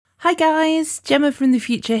Hi guys, Gemma from the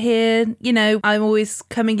future here. You know, I'm always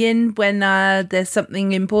coming in when there's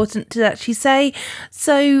something important to actually say.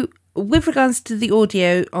 So, with regards to the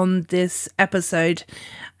audio on this episode,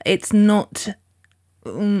 it's not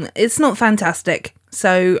fantastic.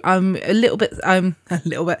 So I'm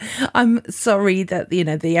sorry that,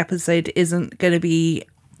 the episode isn't going to be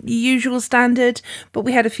usual standard, but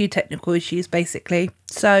we had a few technical issues basically.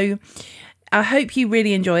 So I hope you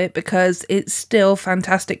really enjoy it because it's still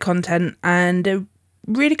fantastic content and a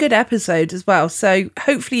really good episode as well. So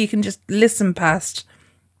hopefully you can just listen past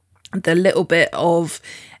the little bit of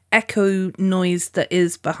echo noise that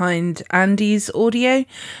is behind Andy's audio.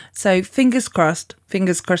 So fingers crossed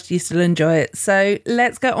you still enjoy it. So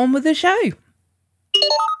let's get on with the show.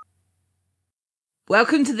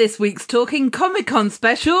 Welcome to this week's Talking Comic-Con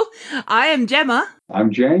special. I am Gemma.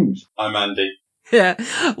 I'm James. I'm Andy. Yeah,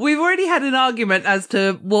 we've already had an argument as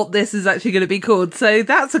to what this is actually going to be called, so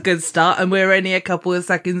that's a good start, and we're only a couple of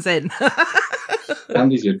seconds in.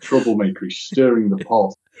 Andy's a troublemaker. He's stirring the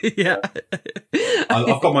pot. Yeah.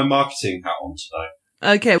 I've got my marketing hat on today.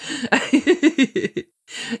 Okay.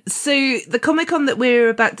 So, the Comic-Con that we're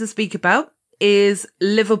about to speak about is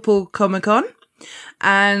Liverpool Comic-Con,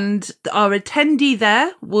 and our attendee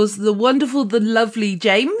there was the wonderful, the lovely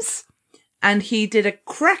James. And he did a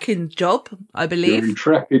cracking job, I believe.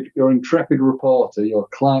 Your intrepid reporter, your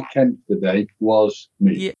Clark Kent today, was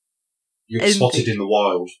me. Yeah. You were spotted in the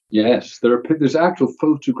wild. Yes, there's actual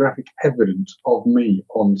photographic evidence of me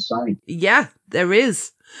on site. Yeah, there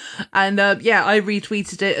is. And I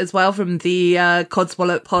retweeted it as well from the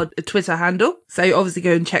Codswallop Pod Twitter handle. So obviously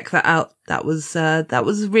go and check that out. That was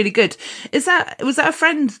really good. Was that a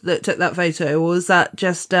friend that took that photo, or was that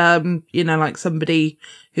just like somebody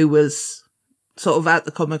who was sort of at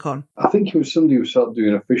the Comic-Con? I think it was somebody who started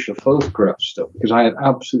doing official photograph stuff because I had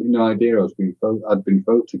absolutely no idea I'd been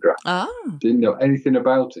photographed. Oh. Didn't know anything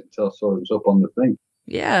about it until I saw it was up on the thing.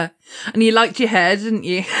 Yeah. And you liked your hair, didn't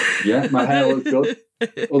you? Yeah, my hair looked good.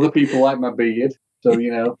 Other people like my beard, so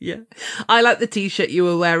Yeah. I like the t-shirt you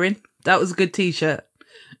were wearing. That was a good t-shirt.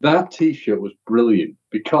 That t-shirt was brilliant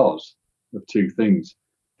because of two things.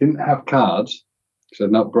 Didn't have cards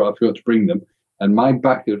because I forgot to bring them. And my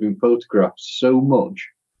back has been photographed so much.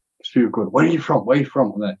 People go, "Where are you from? Where are you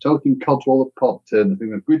from?" And they're talking Codswallop Pod. Turn the thing.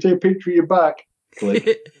 Can we take a picture of your back? Click.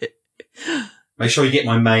 Make sure you get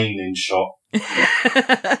my mane in shot.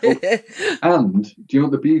 And do you know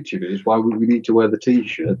what the beauty of it is? Why we need to wear the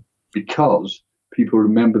t-shirt? Because people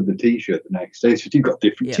remember the t-shirt the next day. So you've got a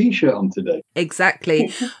different t-shirt on today.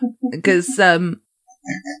 Exactly. Because Sorry.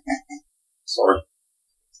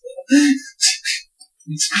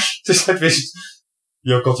 Just like this.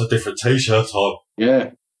 You've got a different t-shirt on. Yeah.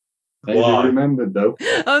 They remembered though.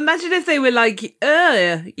 Oh, imagine if they were like,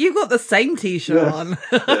 you've got the same t-shirt on.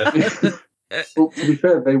 Yeah. Well, to be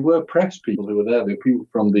fair, they were press people who were there. They were people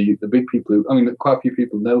from the big people quite a few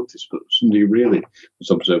people noticed, but somebody who really was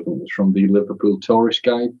observant was from the Liverpool tourist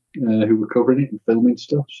guide who were covering it and filming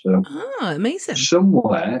stuff. So, amazing.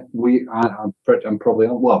 Somewhere I'm probably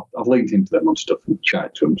on. Well, I've linked into them on stuff and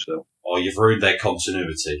chatted to them. So, you've ruined their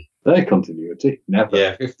continuity. Their continuity, never.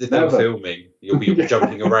 Yeah, if they're filming, you'll be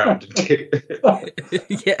jumping around.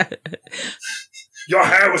 Yeah. Your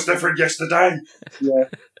hair was different yesterday. Yeah.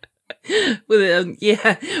 With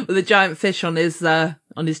a giant fish on his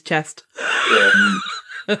chest.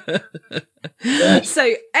 Yes.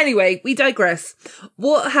 So anyway, we digress.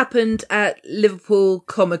 What happened at Liverpool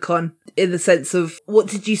Comic-Con in the sense of what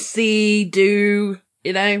did you see, do,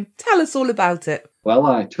 tell us all about it. Well,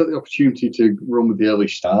 I took the opportunity to run with the early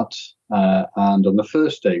starts, and on the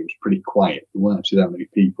first day it was pretty quiet. There weren't actually that many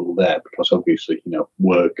people there because obviously,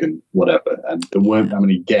 work and whatever, and there weren't that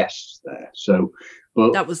many guests there. So,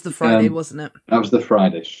 but that was the Friday, wasn't it? That was the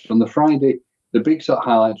Friday. On the Friday, the big sort of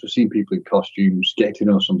highlights were seeing people in costumes, getting to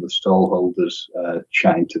know some of the stall holders,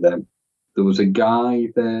 chatting to them. There was a guy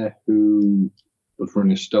there who was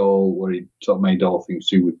running a stall where he sort of made all things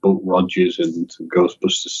to do with Buck Rogers and some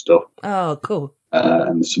Ghostbusters stuff. Oh, cool.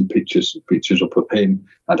 And there's some pictures up of him.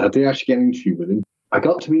 And I did actually get an interview with him. I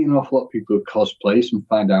got to meet an awful lot of people who cosplays and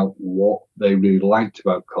find out what they really liked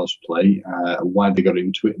about cosplay, why they got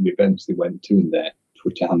into it, and the events they went to, and their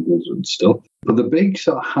Twitter handles and stuff. But the big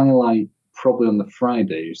sort of highlight probably on the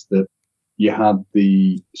Friday is that you had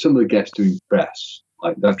some of the guests doing press,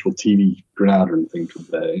 like the actual TV Granada and things from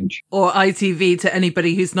their age. Or ITV to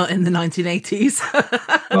anybody who's not in the 1980s.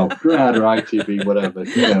 Well, Granada, ITV, whatever,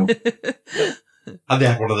 And they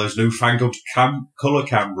had one of those newfangled colour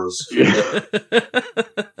cameras.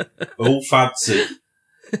 All fancy.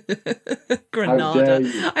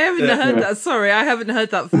 Granada. I haven't heard that. Sorry, I haven't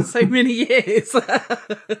heard that for so many years.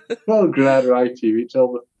 Well, Granada ITV, it's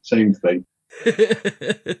all the same thing.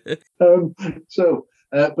 But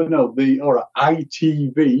no, or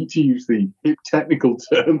ITV, to use the hip technical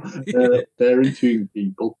term, they're interviewing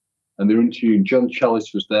people. And they're interviewing John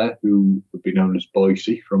Challis was there, who would be known as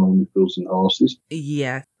Boise from Only Fools and Horses.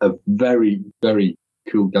 Yeah. A very, very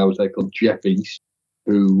cool guy was there called Jeff East,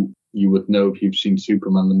 who you would know if you've seen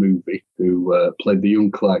Superman the movie, who played the young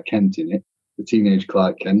Clark Kent in it, the teenage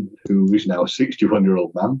Clark Kent, who is now a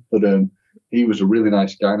 61-year-old man. But he was a really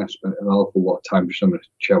nice guy, and I spent an awful lot of time just having a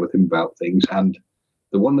chat with him about things. And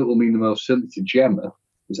the one that will mean the most certainly to Gemma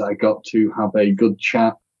is that I got to have a good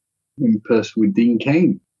chat in person with Dean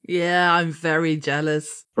Cain. Yeah, I'm very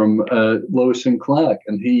jealous. From Lois and Clark,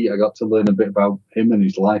 and I got to learn a bit about him and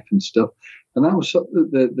his life and stuff. And that was sort of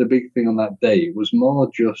the big thing on that day. It was more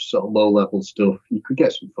just sort of low-level stuff. You could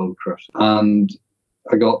get some photographs. And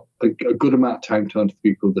I got a good amount of time to talk to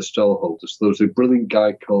people with the stallholders. So there was a brilliant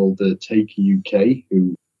guy called Taker UK,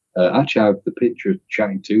 who actually I have the picture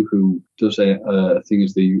chatting to, who does a thing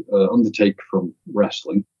as the Undertaker from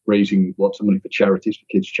wrestling, raising lots of money for charities, for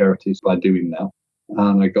kids' charities by doing that.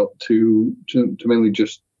 And I got to mainly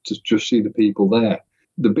just see the people there.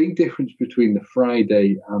 The big difference between the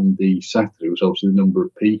Friday and the Saturday was obviously the number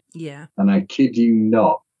of people. Yeah. And I kid you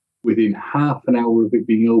not, within half an hour of it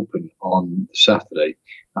being open on the Saturday,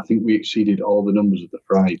 I think we exceeded all the numbers of the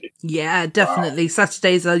Friday. Yeah, definitely. Wow.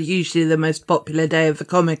 Saturdays are usually the most popular day of the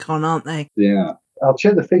Comic-Con, aren't they? Yeah. I'll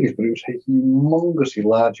check the figures, but it was a humongously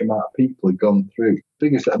large amount of people had gone through.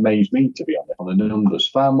 Figures that amazed me, to be honest, on the numbers.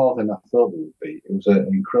 Far more than I thought it would be. It was an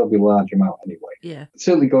incredibly large amount anyway. Yeah.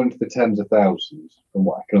 Certainly going to the tens of thousands, from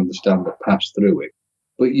what I can understand, that passed through it.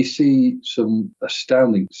 But you see some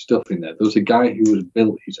astounding stuff in there. There was a guy who has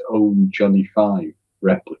built his own Johnny Five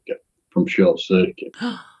replica from Short Circuit.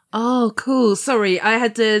 Oh, cool. Sorry, I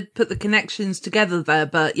had to put the connections together there,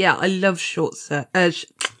 but yeah, I love Short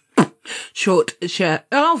Shirt.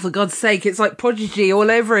 Oh, for God's sake, it's like Prodigy all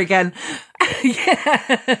over again.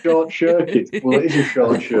 Yeah. Short Circuit. Well, it is a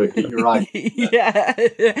Short Circuit, you're right. Yeah.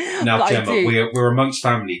 Now, but Gemma, we're amongst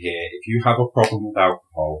family here. If you have a problem with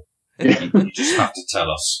alcohol, you just have to tell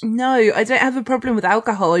us. No, I don't have a problem with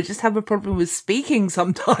alcohol. I just have a problem with speaking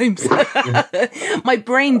sometimes. My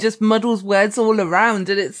brain just muddles words all around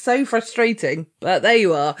and it's so frustrating. But there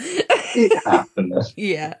you are. It happens.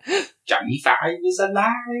 Yeah. Johnny Five is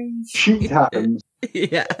alive. Shit happens.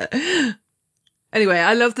 Yeah. Anyway,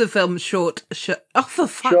 I love the film Short oh, for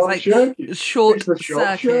fuck's sake. Short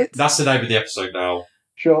Circuit. That's the name of the episode now.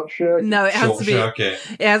 Short Circuit. No, it has Short to be. Circuit.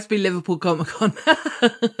 It has to be Liverpool Comic Con.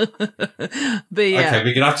 But yeah. Okay,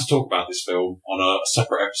 we're gonna have to talk about this film on a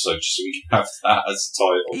separate episode, just so we can have that as a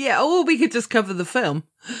title. Yeah, or we could just cover the film.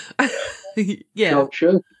 Yeah. Short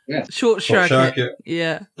Circuit. Yeah. Short Circuit.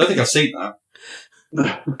 Yeah. I don't think I've seen that.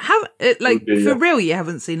 For real, you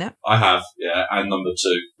haven't seen it? I have, yeah, and number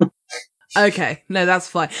 2. Okay, no, that's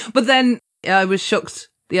fine. But then I was shocked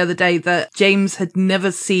the other day that James had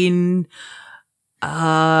never seen,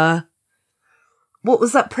 what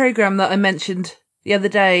was that program that I mentioned the other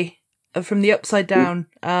day from the Upside Down?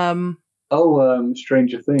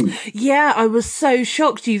 Stranger Things. Yeah, I was so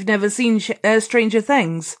shocked you've never seen Stranger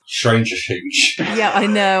Things. Stranger Things. Yeah, I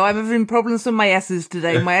know. I'm having problems with my S's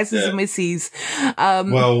today. My S's and my C's.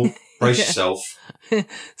 Well, brace yourself.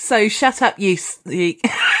 So shut up, you.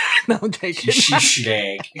 No, I'm joking.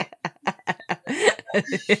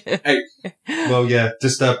 Hey, well, yeah,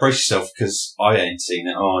 just brace yourself because I ain't seen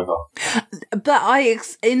it either. But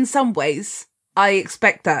in some ways, I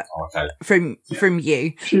expect that from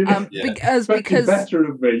you, because better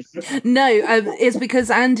of me. No, it's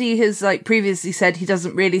because Andy has previously said he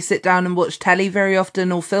doesn't really sit down and watch telly very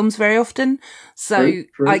often or films very often. So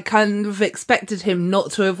true. I kind of expected him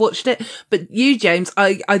not to have watched it. But you, James,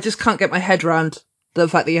 I just can't get my head around the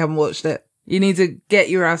fact that you haven't watched it. You need to get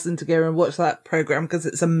your ass into gear and watch that program because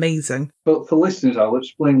it's amazing. But for listeners, I'll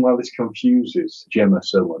explain why this confuses Gemma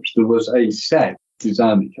so much. There was a set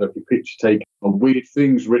design, you can have your picture taken on weird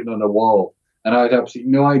things written on a wall, and I had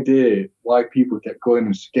absolutely no idea why people kept going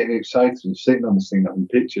and getting excited and sitting on this thing having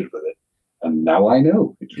pictures with it. And now I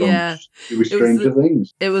know. It's from Stranger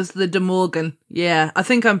Things. It was the De Morgan. Yeah, I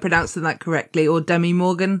think I'm pronouncing that correctly, or Demi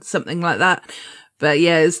Morgan, something like that. But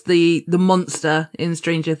yeah, it's the monster in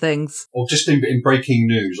Stranger Things. Or just in breaking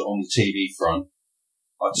news on the TV front,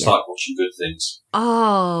 I'd start watching Good Things.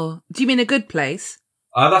 Oh, do you mean A Good Place?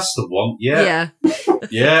 That's the one, yeah. Yeah.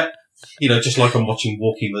 Yeah. You know, just like I'm watching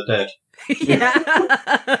Walking the Dead. Yeah.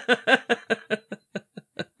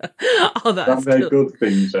 Oh, that's very cool. good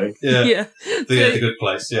things, eh? Yeah. The Good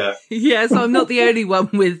Place, yeah. Yeah, so I'm not the only one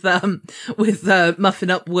with muffing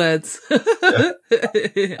up words.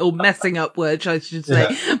 Or messing up words, I should say.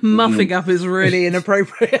 Yeah. Muffing up is really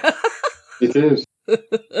inappropriate. It is.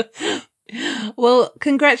 Well,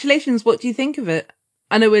 congratulations. What do you think of it?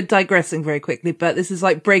 I know we're digressing very quickly, but this is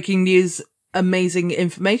like breaking news, amazing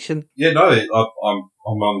information. Yeah, no, I'm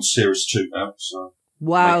on series 2 now, so.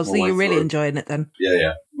 Wow, so Making my you're way really through. enjoying it then?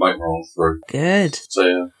 Yeah, making my way through. Good.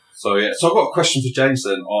 So I've got a question for James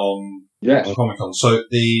then on Comic-Con. So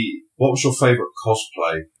what was your favourite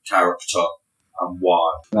cosplay character and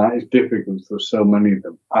why? That is difficult. There's so many of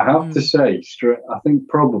them. I have to say, I think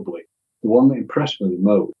probably the one that impressed me the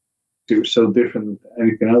most, it was so different than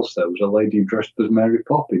anything else, there was a lady dressed as Mary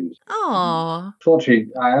Poppins. Aww. Fortunately,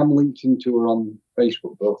 I am linked into her on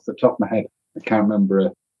Facebook, but off the top of my head, I can't remember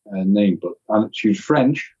her name, but she was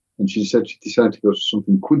French, and she said she decided to go to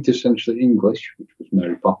something quintessentially English, which was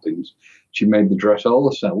Mary Poppins. She made the dress all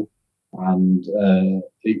herself, and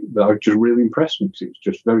that just really impressed me because it was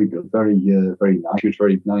just very good, very nice. She was a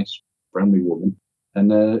very nice, friendly woman,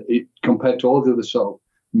 and it compared to all the other sort of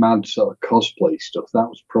mad sort of cosplay stuff, that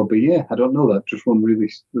was probably I don't know, that just one really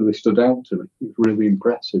stood out to me. It was really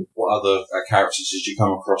impressive. What other characters did you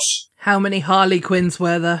come across? How many Harley Quinns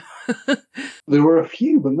were there? There were a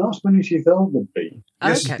few, but not as many as you thought there'd be.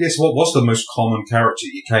 Yes, Okay. yes. What was the most common character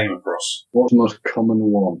you came across? What's the most common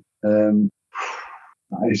one?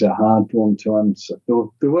 That is a hard one to answer.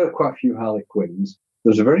 There were quite a few Harley Quinns.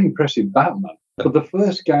 There was a very impressive Batman. But the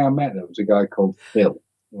first guy I met there was a guy called Phil,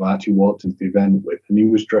 who I actually walked into the event with, and he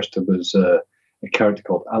was dressed up as a character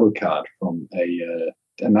called Alucard from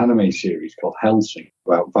an anime series called Hellsing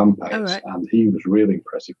about vampires, and he was really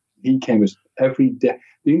impressive. He came as every day.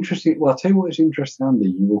 I'll tell you what is interesting,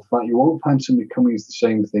 Andy. You won't find somebody coming as the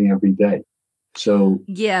same thing every day. So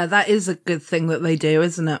yeah, that is a good thing that they do,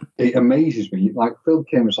 isn't it? It amazes me. Like Phil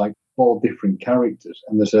came as like 4 different characters,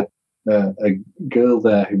 and there's a girl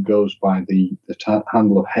there who goes by the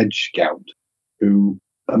handle of Hedge Scout, who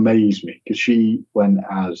amazed me because she went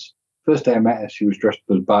as first day I met her, she was dressed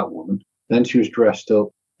up as Batwoman. Then she was dressed up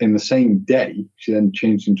in the same day. She then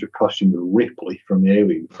changed into a costume of Ripley from the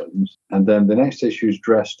Alien films, and then the next day she was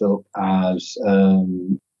dressed up as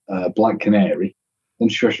Black Canary. Then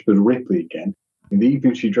she dressed up as Ripley again. In the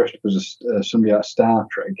evening, she dressed up as somebody out of Star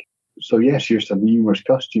Trek. So, yeah, she just had numerous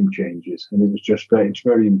costume changes, and it was just it's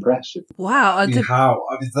very impressive. Wow.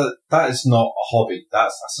 That is not a hobby.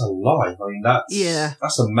 That's a lie. I mean,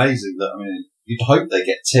 that's amazing. You'd hope they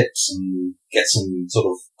get tips and get some sort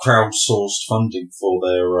of crowdsourced funding for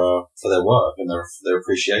their work and their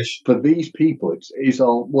appreciation. For these people, it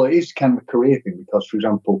is kind of a career thing because, for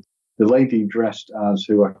example, the lady dressed as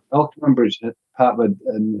who I can't remember his part of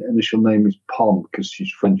an initial name is Pom because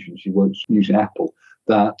she's French and she works using Apple.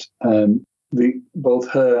 That both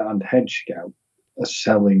her and Hedge Scout are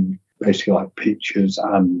selling basically like pictures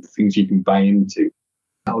and things you can buy into.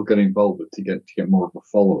 I'll get involved with to get more of a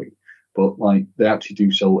following. But like they actually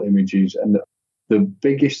do sell images, and the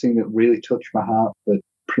biggest thing that really touched my heart for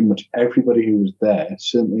pretty much everybody who was there,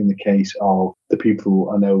 certainly in the case of the people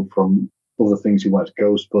I know from other things who went to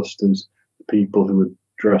Ghostbusters, the people who were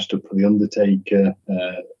dressed up for The Undertaker,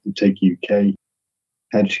 Take UK,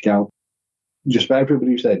 Hedge Scout, just about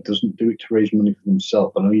everybody who's there doesn't do it to raise money for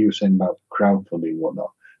themselves. I know you were saying about crowdfunding and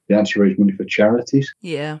whatnot. They actually raise money for charities.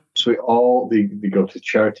 Yeah. So they go to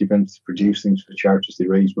charity events to produce things for charities. They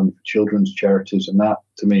raise money for children's charities. And that,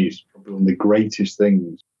 to me, is probably one of the greatest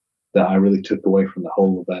things that I really took away from the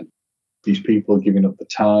whole event. These people are giving up the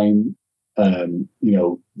time,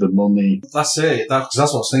 the money. That's it. That's what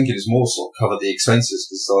I was thinking. Is more sort of cover the expenses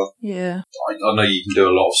because I know you can do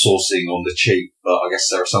a lot of sourcing on the cheap, but I guess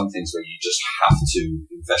there are some things where you just have to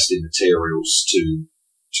invest in materials to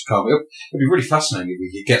cover. It'd be really fascinating if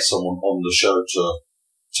we could get someone on the show to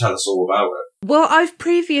tell us all about it. Well, I've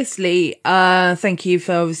previously, thank you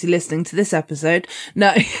for obviously listening to this episode.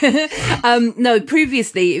 No,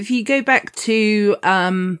 previously, if you go back to,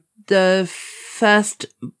 the first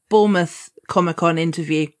Bournemouth Comic-Con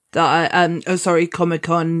interview that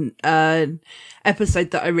Comic-Con,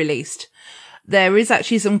 episode that I released, there is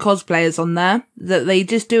actually some cosplayers on there that they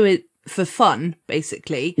just do it for fun,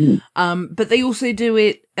 basically. But they also do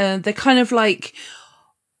it, they're kind of like,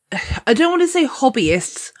 I don't want to say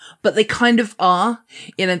hobbyists, but they kind of are.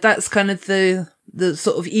 That's kind of the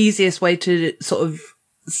sort of easiest way to sort of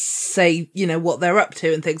say, what they're up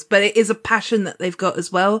to and things. But it is a passion that they've got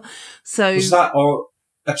as well. So was that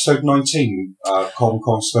episode 19,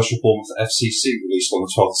 Comic-Con Special Bournemouth FCC, released on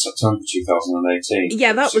the 12th of September 2018?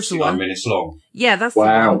 Yeah, that was the one. 69 minutes long. Yeah, that's the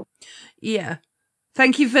one. Yeah.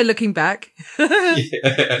 Thank you for looking back.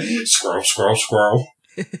 Scroll.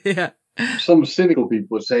 Yeah. Some cynical people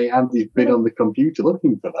would say Andy's been on the computer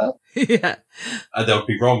looking for that. Yeah. And they'll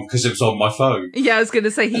be wrong because it was on my phone. Yeah, I was going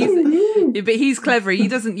to say he's clever. He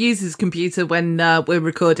doesn't use his computer when we're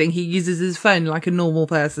recording. He uses his phone like a normal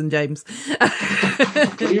person, James.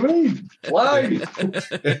 What do you mean? Why?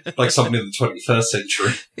 Like something in the 21st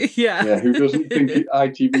century. Yeah. Who doesn't think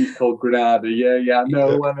ITV is called Granada? I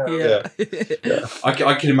know. Yeah.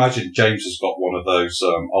 I can imagine James has got one of those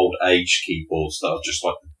old age keyboards that are just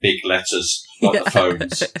like big letters, like the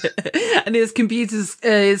phones. And his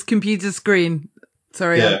computer screen.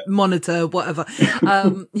 Sorry, monitor, whatever.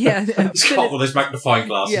 It's got one of those magnifying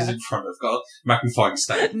glasses in front of, got a magnifying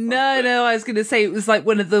stand. No, I was going to say it was like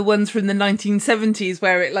one of the ones from the 1970s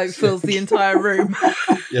where it like fills the entire room.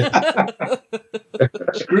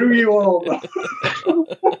 Screw you all.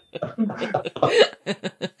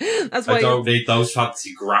 That's why I don't need those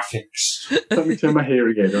fancy graphics. Let me turn my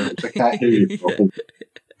hearing aid on. I can't hear you.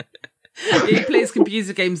 He plays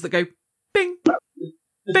computer games that go bing.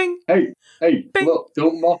 Bing. Hey, Bing. Look,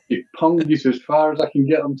 don't mock it. Pong is as far as I can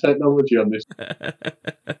get on technology on this.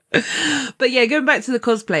 But yeah, going back to the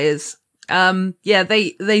cosplayers,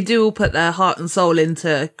 they do all put their heart and soul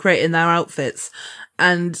into creating their outfits.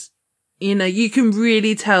 And, you can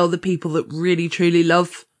really tell the people that really truly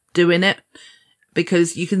love doing it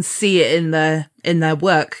because you can see it in their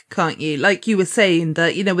work, can't you? Like you were saying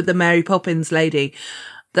that, with the Mary Poppins lady,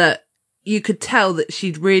 that you could tell that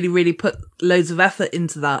she'd really, really put loads of effort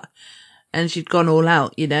into that and she'd gone all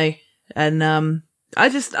out, and, I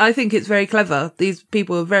think it's very clever. These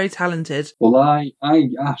people are very talented. Well, I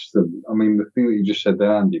asked them, the thing that you just said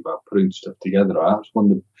there, Andy, about putting stuff together, I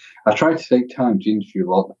tried to take time to interview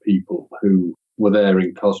a lot of people who were there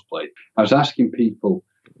in cosplay. I was asking people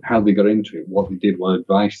how they got into it, what they did, what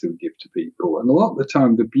advice they would give to people. And a lot of the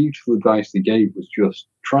time, the beautiful advice they gave was just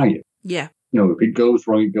try it. Yeah. If it goes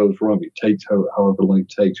wrong, it goes wrong. It takes however long it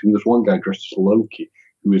takes. And there's one guy dressed as Loki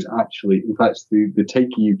who was actually, in fact, the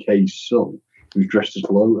Takey UK's son, who was dressed as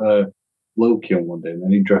Loki on one day, and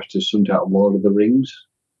then he dressed as something out of Lord of the Rings,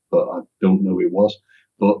 but I don't know who it was.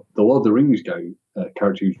 But the Lord of the Rings guy,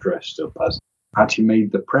 character who's dressed up as, actually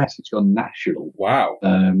made the press. It's gone national. Wow.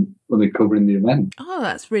 When they're covering the event. Oh,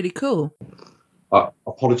 that's really cool.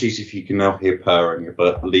 Apologies if you can now hear purring,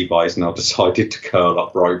 but Levi's now decided to curl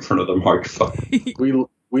up right in front of the microphone. We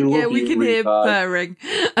love we can hear purring.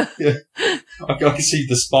 Yeah, I can see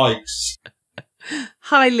the spikes.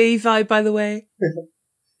 Hi, Levi, by the way.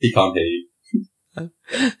 He can't hear you.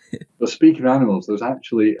 Well, speaking of animals, there's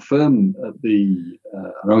actually a firm at an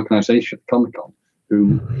organisation at Comic-Con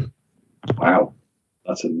who, wow,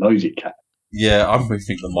 that's a noisy cat. Yeah, I'm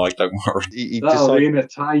moving the mic, don't worry. The inner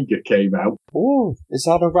tiger came out. Oh, is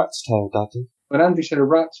that a rat's tail, Daddy? When Andy said a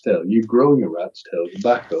rat's tail, you growing a rat's tail at the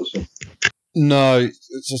back or something? No,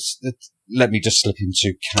 let me just slip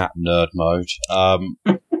into cat nerd mode.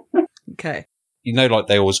 Okay. Like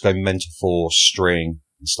they always go mental for string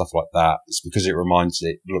and stuff like that. It's because it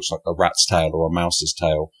looks like a rat's tail or a mouse's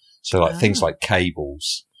tail. So things like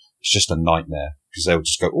cables, it's just a nightmare because they'll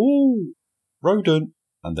just go, ooh, rodent,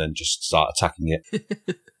 and then just start attacking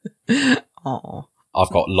it. Oh,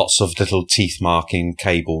 I've got lots of little teeth marking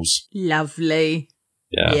cables. Lovely.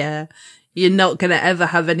 Yeah. Yeah. You're not going to ever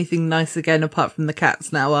have anything nice again apart from the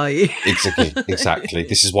cats now, are you? Exactly.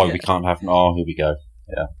 This is why we can't have... Oh, here we go.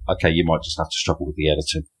 Yeah. Okay, you might just have to struggle with the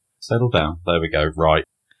editing. Settle down. There we go. Right.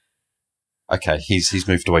 Okay, he's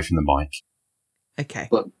moved away from the mic. Okay.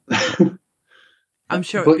 But I'm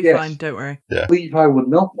sure it'll be fine, don't worry. Yeah. Levi would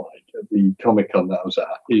not like at the Comic-Con that I was at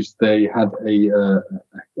is they had a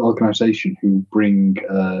organisation who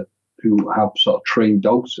have sort of trained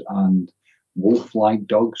dogs and wolf-like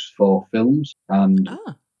dogs for films and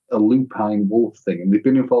a lupine wolf thing. And they've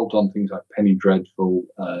been involved on things like Penny Dreadful.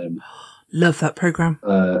 Love that programme.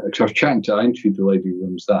 I interviewed the lady who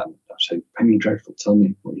runs that. I said, Penny Dreadful, tell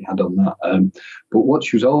me what you had on that. But what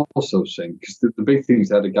she was also saying, because the big thing is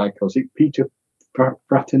they had a guy called Peter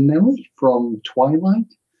Pratinelli from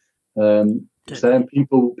Twilight. So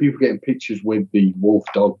people getting pictures with the wolf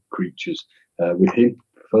dog creatures with him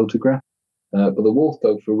photographed. But the wolf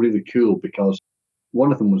dogs were really cool because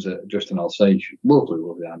one of them was just an Alsatian,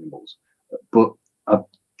 lovely animals. But I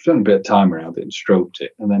spent a bit of time around it and stroked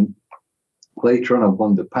it. And then later on, I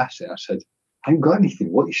wandered past it. And I said, I haven't got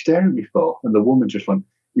anything. What are you staring at me for? And the woman just went,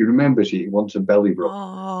 he remembers you. He wants a belly rub.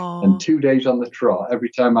 Aww. And 2 days on the trot, every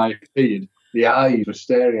time I appeared, the eyes were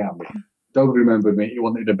staring at me. Dog remembered me. He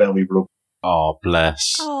wanted a belly rub. Oh,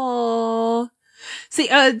 bless. Oh, See,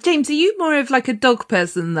 James, are you more of like a dog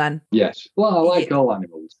person then? Yes. Well, I like all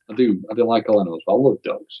animals. I do like all animals, but I love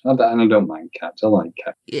dogs. And I don't mind cats. I like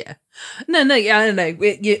cats. Yeah. No, yeah, I don't know.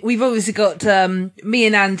 We've obviously got me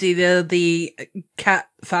and Andy, the cat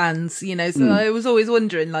fans, you know, so I was always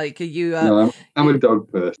wondering, like, are you... no, I'm a dog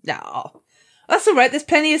person. No. That's all right. There's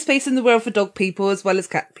plenty of space in the world for dog people as well as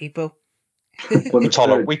cat people. We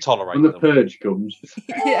tolerate when the purge comes.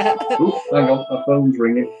 Yeah. Ooh, hang on, my phone's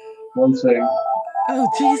ringing. One second. Oh,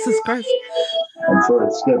 Jesus Christ. I'm sorry,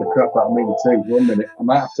 it scared the crap out of me too. 1 minute. I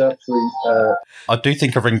might have to actually... I do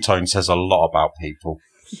think a ringtone says a lot about people.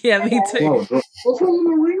 Yeah, me too. Whoa, what's wrong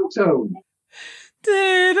with the ringtone?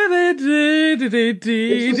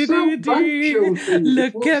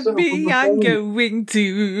 Look at me, I'm going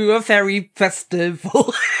to a fairy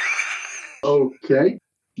festival. Okay.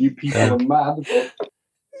 You people are mad, but...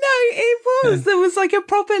 No, it was. Yeah. There was like a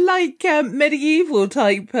proper like medieval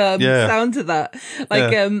type sound to that.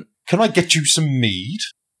 Like Can I get you some mead?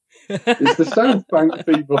 It's the South Bank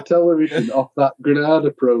people television off that Granada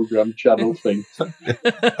programme channel thing.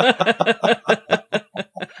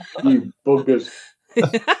 You buggers.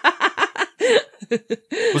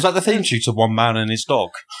 Was that the theme tune to One Man and His Dog?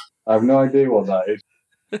 I have no idea what that is.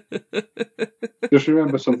 Just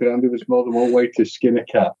remember something, Andy, there's more than one way to skin a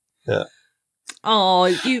cat. Yeah.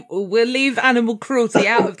 Oh, we'll leave animal cruelty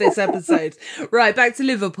out of this episode. Right, back to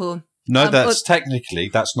Liverpool. No, that's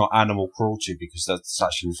not animal cruelty because that's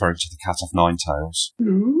actually referring to the cat of nine tails.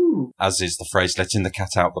 Ooh. As is the phrase letting the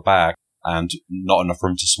cat out the bag and not enough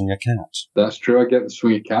room to swing a cat. That's true, I get the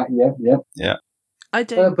swing a cat, yeah. I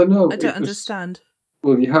don't understand.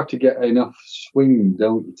 Well, you have to get enough swing,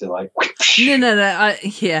 don't you, to like... No.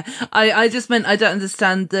 I just meant I don't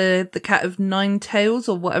understand the cat of nine tails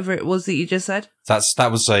or whatever it was that you just said.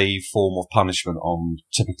 That was a form of punishment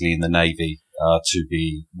typically in the Navy, to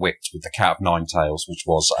be whipped with the cat of nine tails, which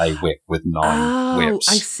was a whip with nine whips.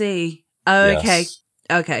 Oh, I see. Oh, yes.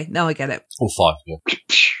 Okay, now I get it. All five, yeah.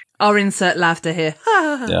 I'll insert laughter here.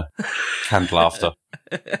 Yeah, canned laughter.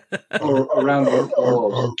 Or around the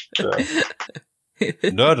applause.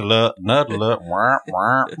 Nerd alert, wah,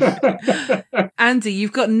 wah. Andy,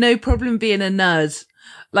 you've got no problem being a nerd.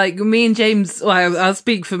 Like, me and James, well, I'll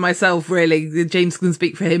speak for myself, really. James can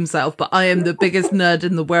speak for himself, but I am the biggest nerd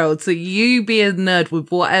in the world. So you be a nerd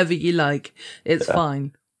with whatever you like. It's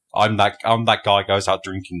fine. I'm that guy goes out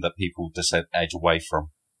drinking that people just edge away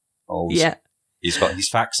from. Yeah. He's got his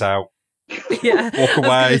facts out. Yeah. Walk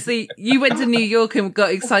away. See, you went to New York and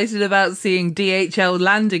got excited about seeing DHL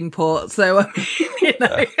landing port, so I mean, you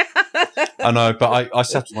know. I know, but I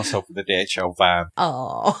settled myself with a DHL van.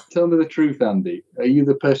 Oh. Tell me the truth, Andy. Are you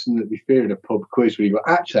the person that be fearing a pub quiz where you go,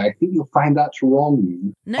 actually, I think you'll find that's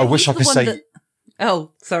wrong? No, I wish I could say...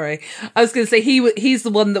 Oh, sorry. I was going to say he's the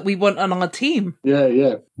one that we want on our team.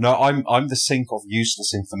 Yeah. No, I'm the sink of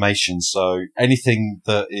useless information, so anything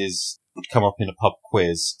that would come up in a pub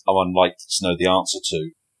quiz, I'm unlikely to know the answer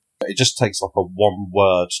to. It just takes like a one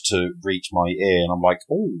word to reach my ear, and I'm like,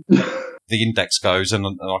 oh, the index goes, and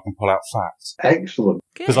I can pull out facts. Excellent.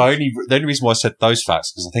 Because the only reason why I said those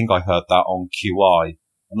facts, because I think I heard that on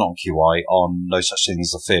on No Such Thing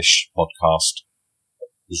as a Fish podcast.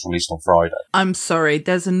 It was released on Friday. I'm sorry,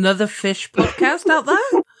 there's another fish podcast out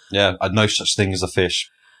there? Yeah, No Such Thing as a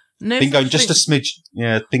Fish. Been going just a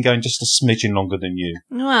smidgen longer than you.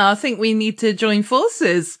 Well, I think we need to join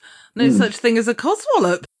forces. No such thing as a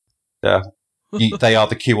coswallop. Yeah, they are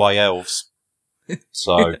the QI elves.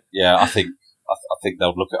 So yeah, I think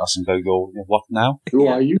they'll look at us and go, "What now? Who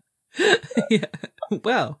are you?" Yeah.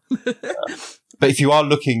 Well, but if you are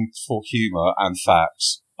looking for humour and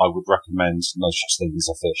facts, I would recommend No Such Thing as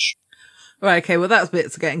a Fish. Right. Okay. Well, that's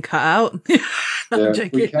bits getting cut out. No, I'm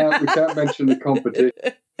joking. We can't mention the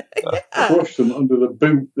competition. Crush them under the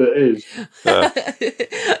boot that is.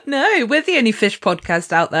 No, we're the only fish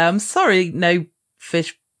podcast out there. I'm sorry, No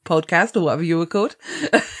Fish Podcast or whatever you were called.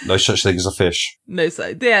 No Such Thing as a Fish.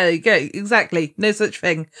 There you go. Exactly. No such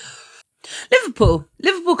thing. Liverpool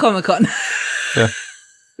Comic Con. Yeah.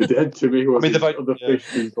 Dead to me what the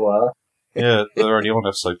fish people are. Yeah, they're only on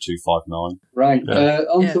episode 259. Right,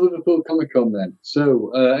 on to Liverpool Comic Con then.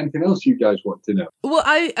 So, anything else you guys want to know? Well,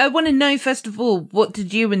 I want to know, first of all, what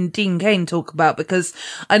did you and Dean Cain talk about? Because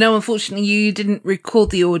I know, unfortunately, you didn't record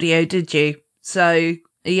the audio, did you? So,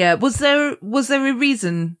 yeah, was there a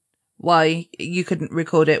reason why you couldn't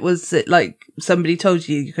record it? Was it like somebody told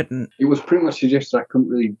you couldn't? It was pretty much suggested I couldn't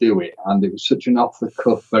really do it, and it was such an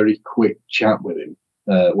off-the-cuff, very quick chat with him.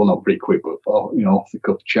 Well, not pretty quick, but off the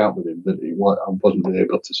cuff chat with him that I wasn't really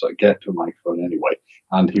able to sort of get to a microphone anyway,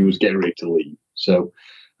 and he was getting ready to leave. So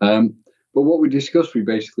But what we discussed, we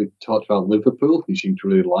basically talked about Liverpool. He seemed to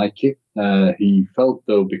really like it. He felt,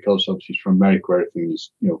 though, because obviously he's from America, where everything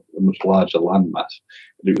is, a much larger landmass,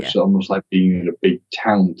 that it was almost like being in a big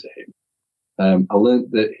town to him. I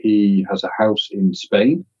learned that he has a house in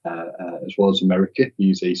Spain, as well as America.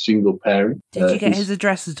 He's a single parent. Did you get his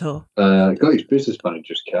address at all? Got his business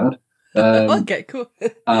manager's card. Okay, cool.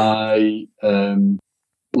 I learned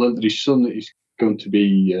that his son is going to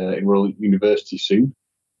be enrolling at university soon.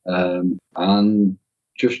 And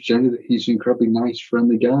just generally that he's an incredibly nice,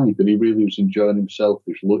 friendly guy, that he really was enjoying himself.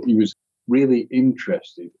 He was really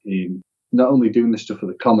interested in not only doing this stuff for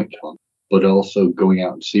the Comic-Con, but also going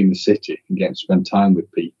out and seeing the city and getting to spend time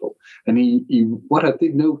with people. And he what I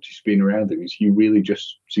did notice being around him is he really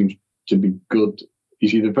just seems to be good.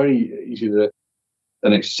 He's either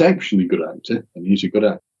an exceptionally good actor, and he's a good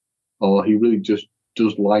actor, or he really just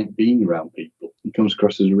does like being around people. He comes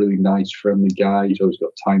across as a really nice, friendly guy. He's always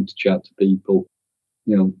got time to chat to people.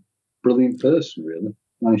 Brilliant person, really.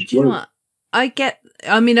 Nice. Do you know what?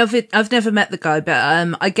 I've never met the guy,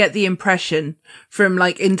 but I get the impression from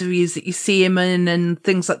like interviews that you see him in and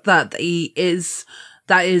things like that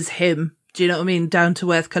that is him. Do you know what I mean? Down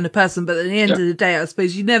to earth kind of person. But at the end of the day, I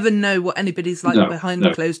suppose you never know what anybody's like behind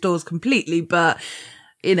the closed doors completely. But,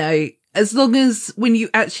 as long as when you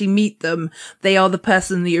actually meet them, they are the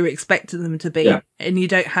person that you're expecting them to be. And you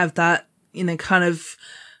don't have that, kind of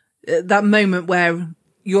that moment where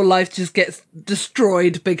your life just gets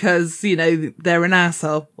destroyed because, they're an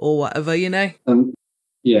asshole or whatever, And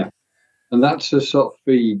that's the sort of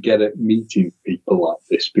fee you get at meeting people like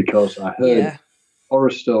this, because I heard horror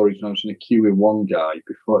stories when I was in a queue with one guy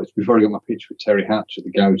before I got my picture with Terry Hatcher.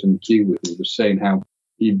 The guy who was in the queue with me was saying how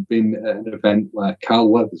he'd been at an event where Carl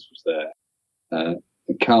Weathers was there. And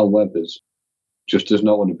Carl Weathers just does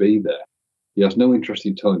not want to be there. He has no interest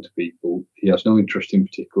in talking to people. He has no interest in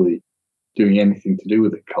particularly doing anything to do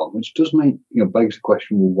with the con, which does make, begs the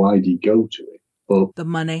question, well, why do you go to it? Well, the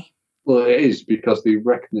money. Well, it is, because they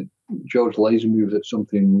reckon that George Lazenby was at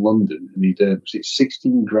something in London and he'd was it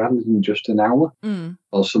 16 grand in just an hour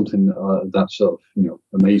or something, that sort of,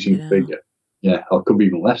 amazing figure. Yeah, or it could be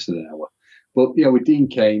even less than an hour. But, with Dean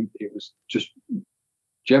Cain, it was just,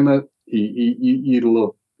 Gemma, you'd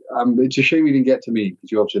love. It's a shame you didn't get to meet,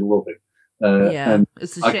 because you obviously love him.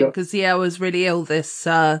 It's a shame because I was really ill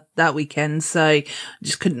that weekend, so I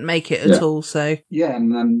just couldn't make it at all. So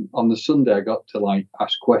and then on the Sunday I got to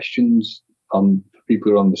ask questions on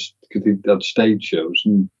people who are on because they had stage shows,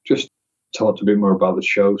 and just talked a bit more about the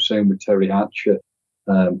show. Same with Terry Hatcher,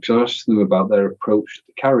 because I asked them about their approach to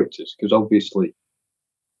the characters, because obviously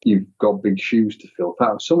you've got big shoes to fill.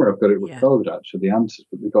 Somewhere I've got it recorded actually, the answers,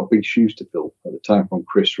 but they've got big shoes to fill at the time from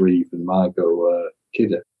Chris Reeve and Margot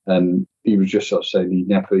Kidder. And he was just sort of saying he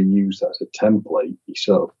never used that as a template. He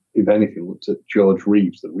sort of, if anything, looked at George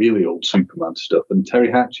Reeves, the really old Superman stuff. And Terry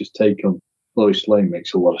Hatcher's take on Lois Lane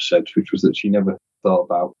makes a lot of sense, which was that she never thought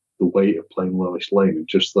about the weight of playing Lois Lane and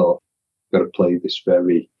just thought, I've got to play this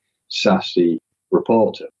very sassy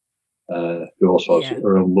reporter who also has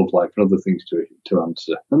her own love life and other things to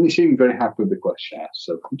answer. And they seemed very happy with the question asked,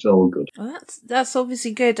 so it's all good. Well, that's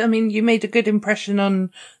obviously good. I mean, you made a good impression on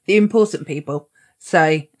the important people.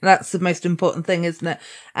 So that's the most important thing, isn't it?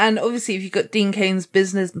 And obviously, if you've got Dean Cain's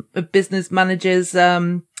business manager's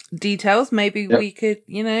details, maybe we could,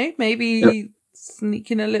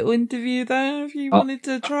 sneak in a little interview there if you wanted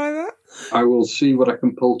to try that. I will see what I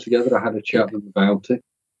can pull together. I had a chat with him about it.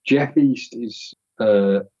 Jeff East is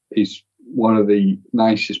one of the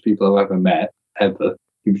nicest people I've ever met, ever.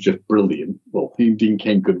 He was just brilliant. Well, Dean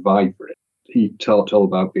Cain could vibe for it. He talked all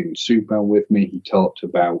about being Superman with me. He talked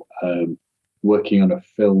about working on a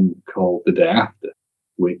film called The Day After,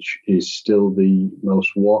 which is still the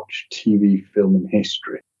most watched TV film in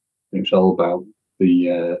history. It was all about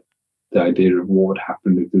the idea of what would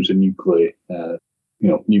happen if there was a nuclear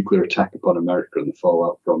attack upon America and the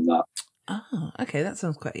fallout from that. Oh, okay, that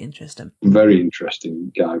sounds quite interesting. Very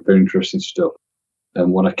interesting guy, very interesting stuff.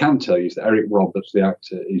 And what I can tell you is that Eric Roberts, the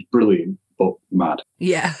actor, is brilliant, but mad.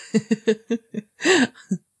 Yeah. Well,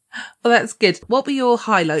 that's good. What were your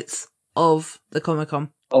highlights of the Comic-Con?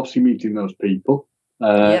 Obviously meeting those people.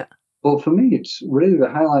 But for me, it's really the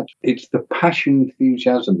highlight. It's the passion,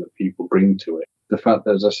 enthusiasm that people bring to it. The fact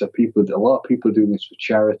that, as I said, a lot of people are doing this for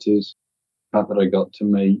charities. The fact that I got to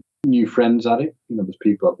make new friends at it. There's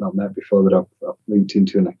people I've not met before that I've linked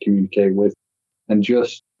into and I communicate with. And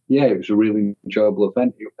just, it was a really enjoyable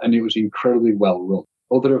event. And it was incredibly well run.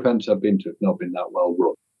 Other events I've been to have not been that well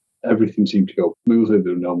run. Everything seemed to go smoothly.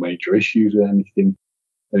 There were no major issues or anything.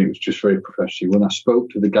 And it was just very professional. When I spoke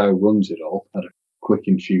to the guy who runs it all, I had a quick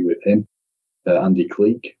interview with him, Andy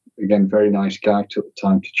Cleek, again, very nice guy, took the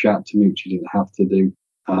time to chat to me, which he didn't have to do.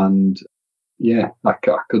 And yeah, I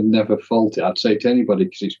could never fault it. I'd say to anybody,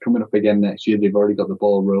 because it's coming up again next year, they've already got the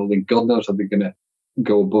ball rolling. God knows how they're going to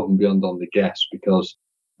go above and beyond on the guests, because,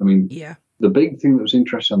 I mean, the big thing that was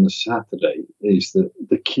interesting on the Saturday is that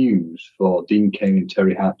the queues for Dean Cain and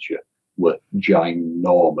Terry Hatcher were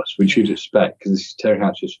ginormous, which you'd expect, because this is Terry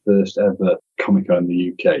Hatcher's first ever Comic-Con in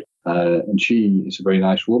the UK. And she is a very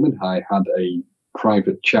nice woman. I had a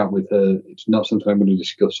private chat with her. It's not something I'm going to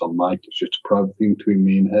discuss on mic. It's just a private thing between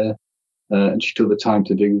me and her. And she took the time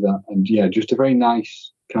to do that. And yeah, just a very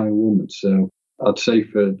nice kind of woman. So I'd say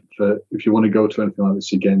for if you want to go to anything like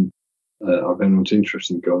this again, or if anyone's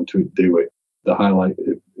interested in going to it, do it. The highlight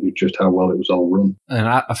is just how well it was all run. And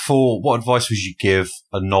what advice would you give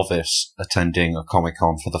a novice attending a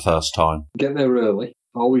Comic-Con for the first time? Get there early.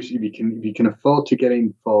 Always, if you can afford to get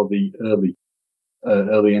in for the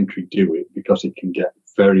early entry, do it, because it can get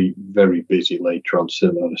very, very busy later on,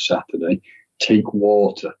 certainly on a Saturday. Take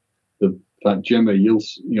water. Like Gemma,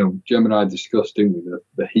 Gemma and I discussed, didn't we,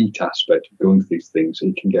 the heat aspect of going through these things.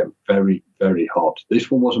 It can get very, very hot. This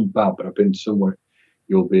one wasn't bad, but I've been somewhere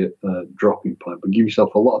you'll be at a dropping point. But give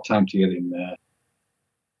yourself a lot of time to get in there.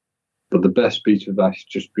 But the best piece of advice is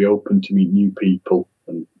just be open to meet new people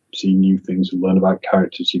and see new things and learn about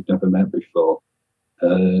characters you've never met before.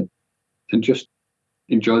 And just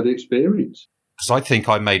enjoy the experience. Because I think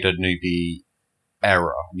I made a newbie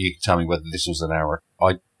error. You can tell me whether this was an error.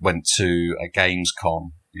 I went to a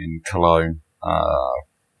Gamescom in Cologne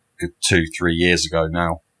 2-3 years ago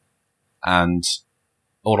now, and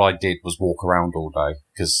all I did was walk around all day,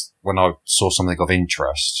 because when I saw something of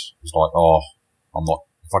interest, it was like,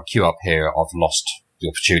 if I queue up here, I've lost the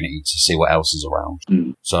opportunity to see what else is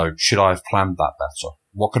around. So should I have planned that better?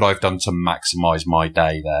 What could I have done to maximise my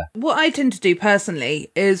day there? What I tend to do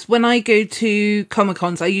personally is when I go to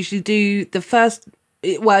Comic-Cons, I usually do the first...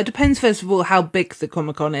 Well, it depends, first of all, how big the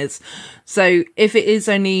Comic-Con is. So if it is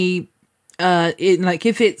only...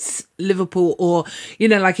 if it's Liverpool, or,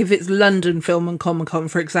 if it's London Film and Comic-Con,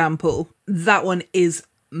 for example, that one is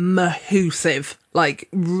massive,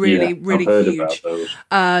 really huge.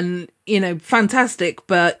 And, fantastic,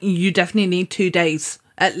 but you definitely need 2 days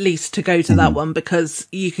at least to go to that one, because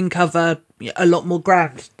you can cover a lot more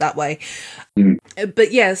ground that way.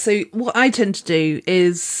 But yeah, so what I tend to do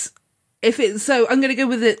is, I'm going to go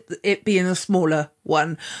with it being a smaller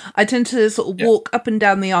one. I tend to sort of walk up and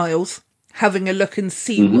down the aisles, having a look and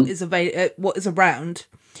see what is around.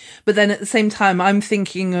 But then at the same time, I'm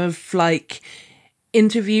thinking of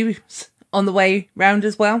interviews on the way round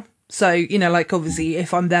as well. So, obviously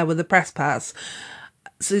if I'm there with a press pass,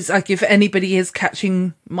 so it's like if anybody is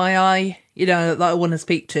catching my eye, that I want to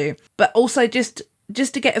speak to, but also just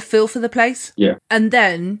to get a feel for the place. Yeah. And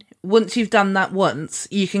then once you've done that once,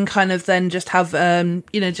 you can kind of then just have,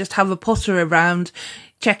 just have a potter around,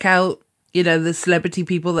 check out, the celebrity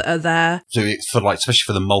people that are there. So especially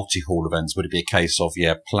for the multi-hall events, would it be a case of,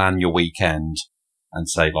 plan your weekend and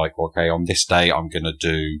say okay, on this day I'm going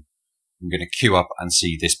to queue up and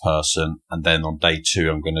see this person, and then on day 2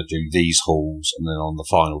 I'm going to do these halls, and then on the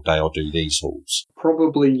final day I'll do these halls?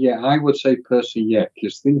 Probably, yeah. I would say personally, yeah,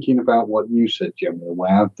 because thinking about what you said, Gemma, the way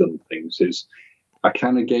I've done things is I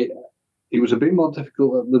kind of it was a bit more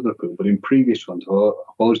difficult at Liverpool, but in previous ones I've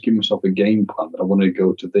always given myself a game plan that I want to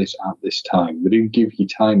go to this at this time. They didn't give you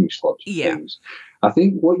timing slots for things. I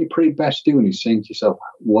think what you're pretty best doing is saying to yourself,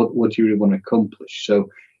 what do you really want to accomplish? So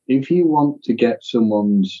if you want to get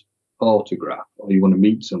someone's autograph, or you want to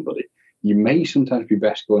meet somebody, you may sometimes be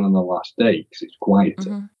best going on the last day because it's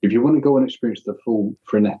quieter. If you want to go and experience the full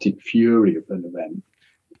frenetic fury of an event,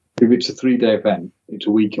 if it's a 3-day event, it's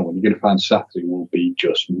a weekend one, you're going to find Saturday will be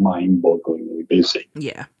just mind-bogglingly busy.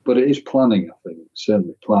 Yeah. But it is planning, I think,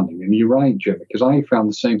 certainly planning. And you're right, Gemma, because I found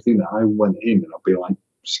the same thing, that I went in and I'd be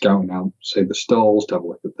scouting out, say, the stalls to have a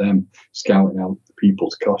look at them, scouting out the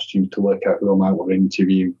people's costumes to work out who I might want to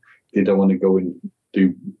interview. Did I want to go and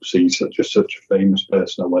see such a famous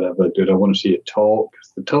person or whatever? Did I want to see a talk?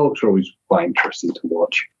 Because the talks are always quite interesting to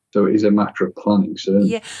watch. So it is a matter of planning, certainly.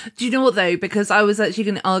 Yeah. Do you know what, though? Because I was actually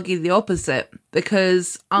going to argue the opposite,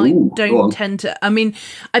 because I don't tend to... I mean,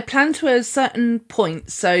 I plan to a certain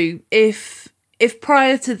point. So if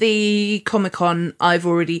prior to the Comic-Con, I've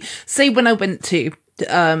already... Say when I went to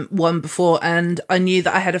one before and I knew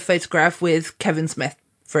that I had a photograph with Kevin Smith,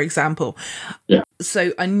 for example. Yeah.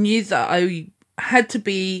 So I knew that I had to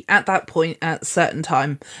be at that point at a certain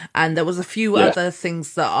time, and there was a few other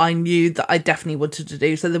things that I knew that I definitely wanted to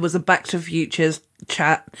do. So there was a Back to the Futures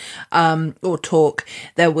chat or talk,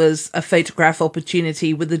 there was a photograph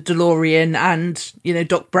opportunity with the DeLorean and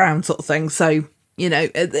Doc Brown sort of thing. So You know,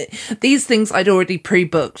 these things I'd already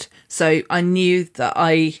pre-booked. So I knew that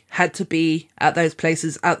I had to be at those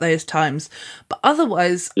places at those times. But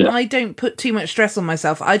otherwise, I don't put too much stress on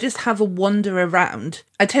myself. I just have a wander around.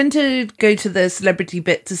 I tend to go to the celebrity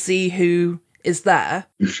bit to see who is there.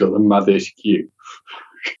 You shot the maddest queue.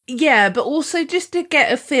 Yeah, but also just to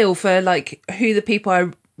get a feel for like who the people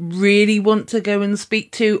I really want to go and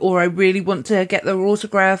speak to, or I really want to get their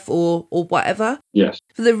autograph or whatever. Yes.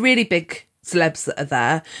 For the really big celebs that are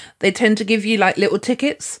there, they tend to give you like little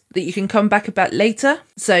tickets that you can come back about later.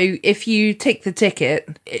 So if you take the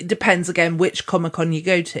ticket, it depends again which Comic-Con you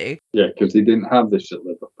go to. Yeah, because they didn't have this at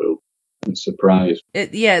Liverpool. I'm surprised.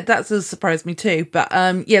 That's a surprised me too. But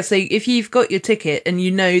so if you've got your ticket and you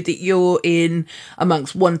know that you're in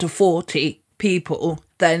amongst 1 to 40 people,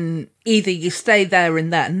 then either you stay there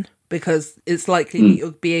and then, because it's likely that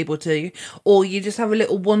you'll be able to, or you just have a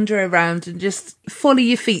little wander around and just follow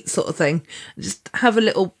your feet sort of thing. Just have a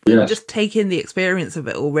little, just take in the experience of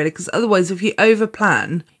it all, really. Because otherwise, if you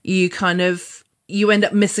overplan, you end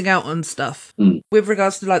up missing out on stuff. With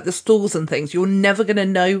regards to like the stalls and things, you're never going to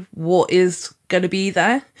know what is going to be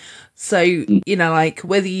there. So, you know, like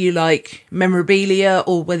whether you like memorabilia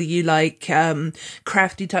or whether you like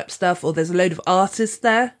crafty type stuff, or there's a load of artists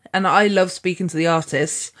there. And I love speaking to the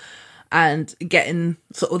artists and getting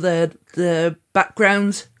sort of the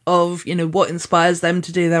background of, you know, what inspires them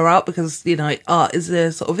to do their art, because, you know, art is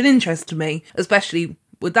a sort of an interest to me, especially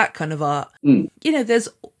with that kind of art. You know, there's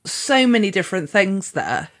so many different things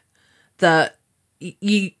there that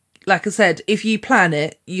you, like I said, if you plan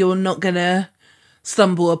it, you're not going to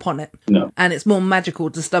stumble upon it. No. And it's more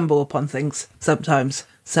magical to stumble upon things sometimes.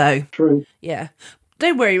 So, True. Yeah.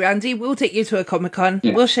 Don't worry, Andy. We'll take you to a Comic-Con.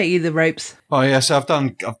 Yeah. We'll show you the ropes. Oh, yeah. So I've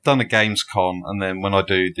done a Gamescom, and then when I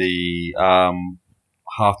do the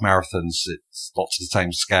half marathons, it's not to the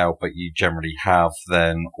same scale, but you generally have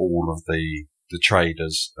then all of the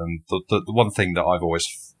traders. And the one thing that I've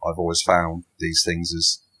always found these things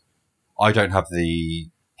is I don't have the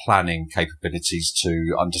planning capabilities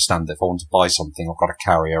to understand that if I want to buy something, I've got to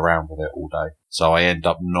carry around with it all day. So I end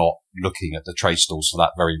up not looking at the trade stalls for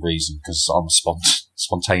that very reason, because I'm a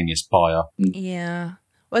spontaneous buyer. Yeah.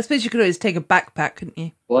 Well, I suppose you could always take a backpack, couldn't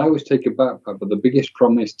you? Well, I always take a backpack, but the biggest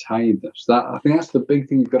problem is tiredness. I think that's the big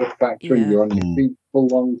thing you've got to factor in. You're on your feet for a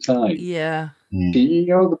long time. Yeah. Do you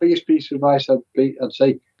know the biggest piece of advice I'd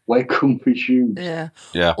say? Wear comfy shoes. Yeah.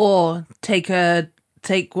 Or take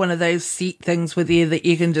one of those seat things with you that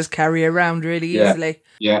you can just carry around really easily.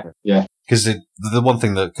 Yeah. Because the one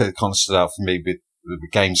thing that kind of stood out for me with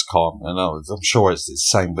Gamescom, and I'm sure it's the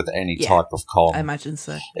same with any type of con. I imagine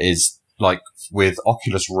so. Is like with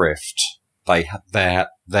Oculus Rift, they had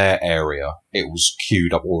their area. It was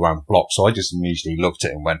queued up all around the block. So I just immediately looked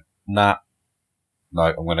at it and went, nah, no,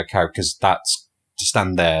 I'm going to carry, because that's to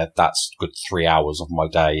stand there. That's a good 3 hours of my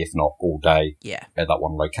day, if not all day, at that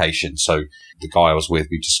one location. So the guy I was with,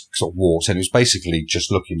 we just sort of walked, and it was basically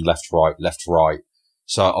just looking left, right.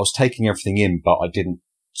 So I was taking everything in, but I didn't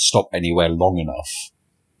stop anywhere long enough,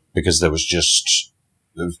 because there was just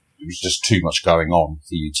too much going on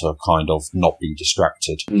for you to kind of not be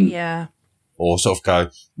distracted. Yeah. Or sort of go,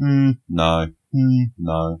 no.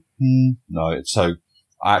 So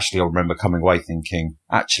I remember coming away thinking,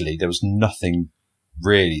 actually, there was nothing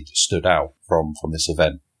really that stood out from this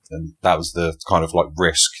event. And that was the kind of like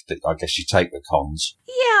risk that I guess you take with cons.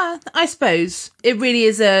 Yeah, I suppose. It really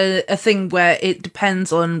is a thing where it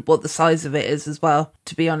depends on what the size of it is as well,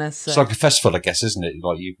 to be honest. So. It's like a festival, I guess, isn't it?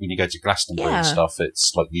 Like when you go to Glastonbury and stuff,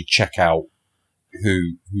 it's like you check out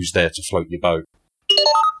who's there to float your boat.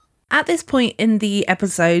 At this point in the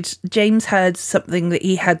episode, James heard something that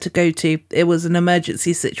he had to go to. It was an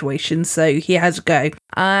emergency situation, so he had to go.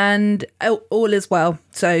 And all is well,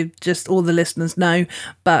 so just all the listeners know.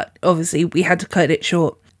 But obviously, we had to cut it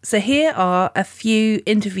short. So here are a few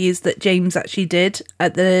interviews that James actually did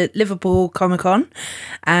at the Liverpool Comic-Con.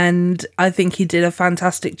 And I think he did a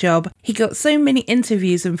fantastic job. He got so many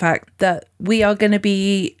interviews, in fact, that we are going to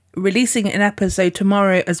be releasing an episode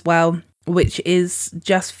tomorrow as well, which is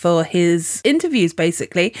just for his interviews,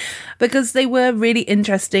 basically, because they were really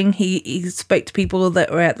interesting. He spoke to people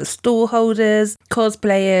that were at the stall holders,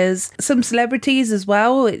 cosplayers, some celebrities as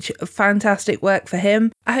well, which fantastic work for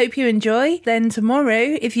him. I hope you enjoy. Then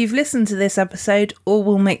tomorrow, if you've listened to this episode, all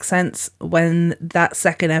will make sense when that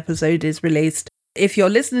second episode is released. If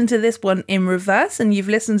you're listening to this one in reverse and you've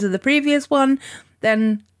listened to the previous one,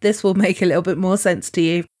 then this will make a little bit more sense to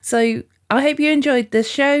you. So I hope you enjoyed this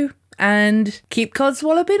show. And keep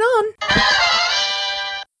codswalloping on.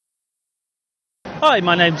 Hi,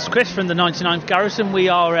 my name's Chris from the 99th Garrison. We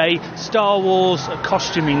are a Star Wars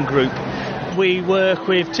costuming group. We work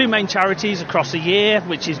with two main charities across a year,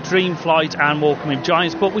 which is Dreamflight and Walking with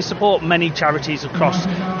Giants, but we support many charities across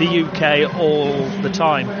the UK all the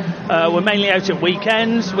time. We're mainly out at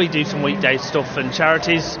weekends. We do some weekday stuff and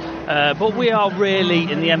charities, but we are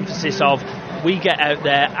really in the emphasis of we get out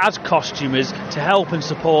there as costumers to help and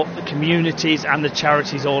support the communities and the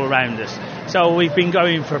charities all around us. So we've been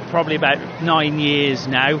going for probably about 9 years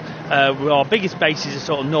now. Our biggest bases are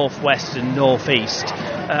sort of northwest and northeast.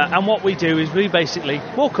 And what we do is we basically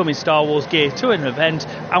will come in Star Wars gear to an event,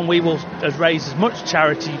 and we will raise as much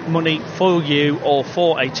charity money for you or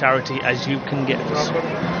for a charity as you can get us.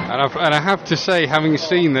 And I have to say, having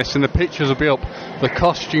seen this, and the pictures will be up, the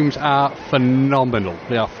costumes are phenomenal.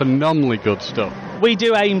 They are phenomenally good stuff. We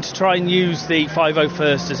do aim to try and use the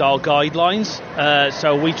 501st as our guidelines,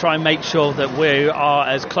 so we try and make sure that we are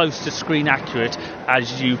as close to screen accurate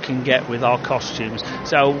as you can get with our costumes.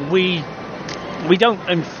 So we don't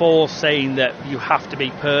enforce saying that you have to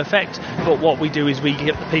be perfect, but what we do is we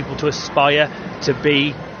get the people to aspire to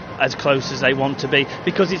be as close as they want to be,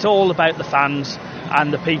 because it's all about the fans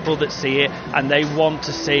and the people that see it, and they want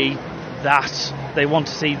to see that. They want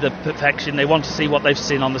to see the perfection. They want to see what they've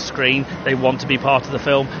seen on the screen. They want to be part of the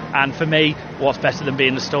film. And for me, what's better than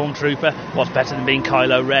being a Stormtrooper? What's better than being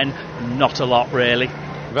Kylo Ren? Not a lot, really.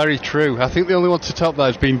 Very true. I think the only one to top that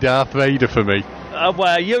has been Darth Vader for me.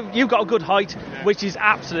 Well, you've got a good height, which is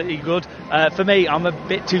absolutely good. For me, I'm a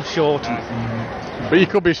bit too short. But you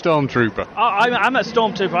could be a Stormtrooper. I'm a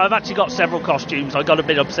Stormtrooper. I've actually got several costumes. I got a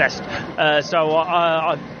bit obsessed.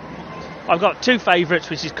 I've got two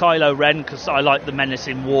favourites, which is Kylo Ren, because I like the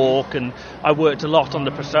menacing walk, and I worked a lot on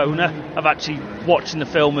the persona of actually watching the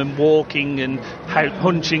film and walking and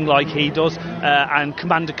hunching like he does. And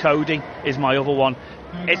Commander Cody is my other one.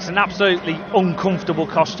 It's an absolutely uncomfortable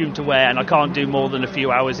costume to wear, and I can't do more than a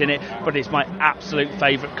few hours in it, but it's my absolute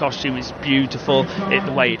favourite costume. It's beautiful,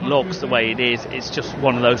 the way it looks, the way it is. It's just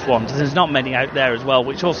one of those ones. There's not many out there as well,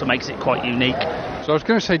 which also makes it quite unique. So I was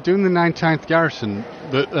going to say, doing the 99th Garrison,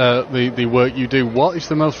 the work you do, what is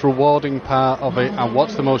the most rewarding part of it, and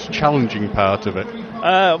what's the most challenging part of it?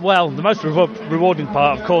 Well, the most rewarding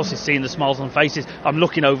part, of course, is seeing the smiles on faces. I'm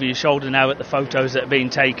looking over your shoulder now at the photos that are being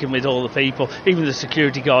taken with all the people. Even the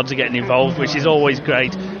security guards are getting involved, which is always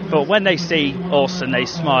great. But when they see us and they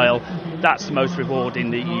smile, that's the most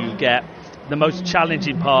rewarding that you get. The most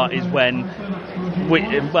challenging part is when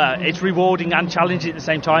it's rewarding and challenging at the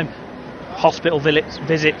same time. Hospital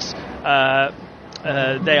visits,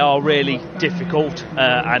 they are really difficult,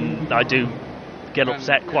 and I do get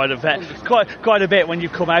upset quite a bit when you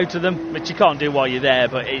come out of them, which you can't do while you're there,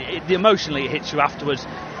 but emotionally it hits you afterwards.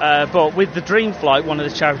 But with the Dreamflight, one of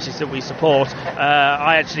the charities that we support,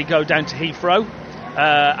 I actually go down to Heathrow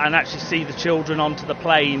and actually see the children onto the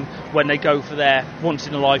plane when they go for their once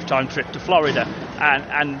in a lifetime trip to Florida,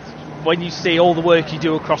 and when you see all the work you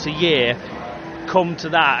do across a year come to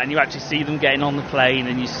that, and you actually see them getting on the plane,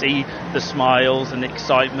 and you see the smiles and the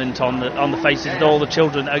excitement on the faces of all the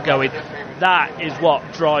children that are going, that is what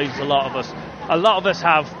drives a lot of us. A lot of us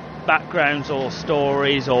have backgrounds or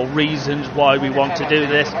stories or reasons why we want to do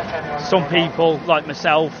this. Some people, like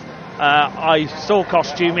myself, I saw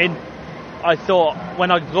costuming. I thought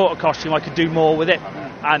when I got a costume I could do more with it,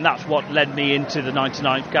 and that's what led me into the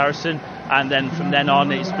 99th Garrison, and then from then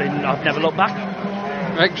on I've never looked back.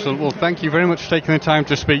 Excellent. Well, thank you very much for taking the time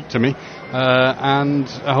to speak to me, and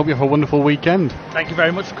I hope you have a wonderful weekend. Thank you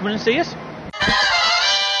very much for coming and see us.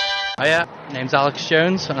 Hiya, name's Alex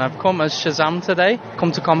Jones, and I've come as Shazam today.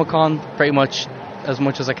 Come to Comic-Con pretty much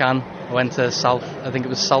as I can. I went to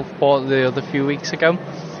Southport the other few weeks ago.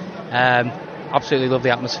 Absolutely love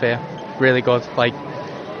the atmosphere. Really good. Like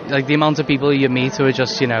the amount of people you meet who are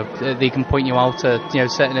just, they can point you out at,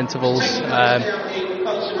 certain intervals.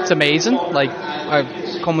 It's amazing. Like,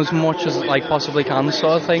 I've come as much as possibly can,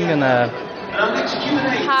 sort of thing. And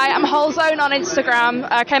Hi, I'm Holzone on Instagram.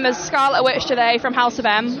 I came as Scarlet Witch today from House of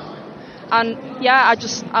M. And yeah,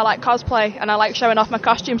 I like cosplay, and I like showing off my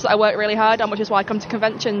costumes that I work really hard on, which is why I come to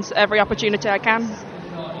conventions every opportunity I can.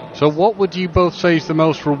 So what would you both say is the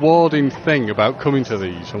most rewarding thing about coming to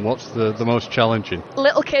these, and what's the most challenging?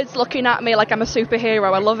 Little kids looking at me like I'm a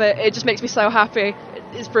superhero. I love it. It just makes me so happy.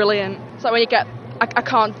 It's brilliant. It's like when you get... I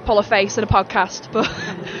can't pull a face in a podcast, but...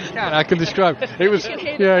 I can describe. It was...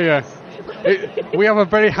 Yeah. We have a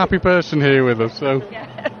very happy person here with us, so...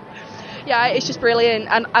 Yeah, it's just brilliant.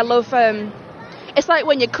 And I love... it's like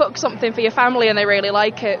when you cook something for your family and they really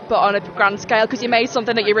like it, but on a grand scale, because you made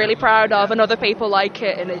something that you're really proud of and other people like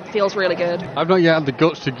it, and it feels really good. I've not yet had the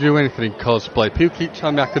guts to do anything in cosplay. People keep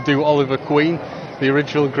telling me I could do Oliver Queen, the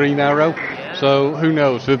original Green Arrow. So who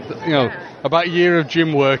knows? about a year of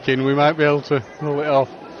gym working, we might be able to pull it off.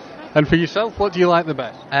 And for yourself, what do you like the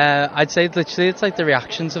best? I'd say literally it's like the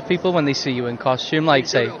reactions of people when they see you in costume. Like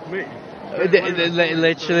say,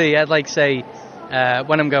 literally, I'd like say,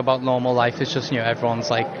 when I'm going about normal life, it's just, everyone's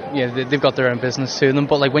like, they've got their own business to them.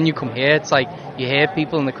 But like when you come here, it's like you hear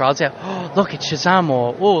people in the crowd say, "Oh, look, it's Shazam,"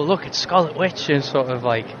 or "Oh, look, it's Scarlet Witch," and sort of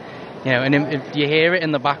like, and if you hear it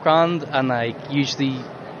in the background, and like usually,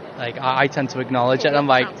 like I tend to acknowledge it. And I'm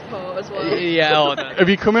like, as well. yeah. Have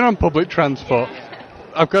you come in on public transport?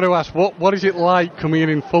 I've got to ask, what is it like coming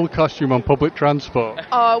in full costume on public transport?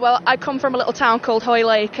 Oh, well, I come from a little town called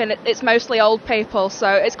Hoylake, and it's mostly old people,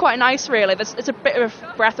 so it's quite nice, really. It's a bit of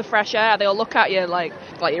a breath of fresh air. They all look at you like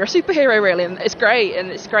you're a superhero, really, and it's great.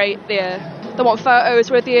 They want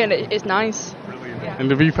photos with you, and it's nice. Yeah.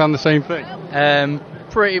 And have you found the same thing?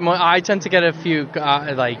 Pretty much. I tend to get a few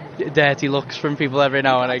dirty looks from people every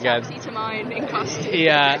now and again. To mine in costume.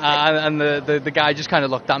 Yeah, and the guy just kind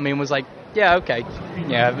of looked at me and was like, "Yeah, okay."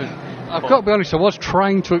 Yeah. I've got to be honest, I was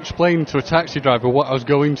trying to explain to a taxi driver what I was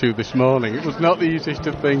going to this morning. It was not the easiest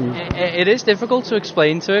of things. It is difficult to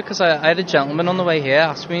explain to it, because I had a gentleman on the way here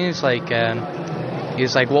ask me, he was like,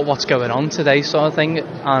 what's going on today, sort of thing,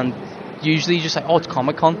 and usually you just like, oh, it's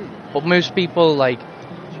Comic-Con, but most people, like,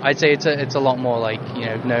 I'd say it's a lot more like,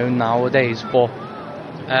 known nowadays, but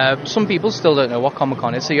some people still don't know what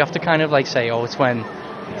Comic-Con is, so you have to kind of like say, oh, it's when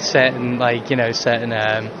certain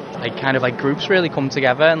kind of like groups really come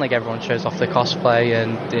together, and like everyone shows off their cosplay,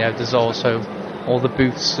 and there's also all the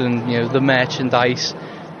booths and the merchandise.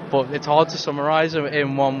 But it's hard to summarise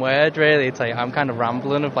in one word, really. It's like I'm kind of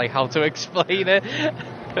rambling of like how to explain it.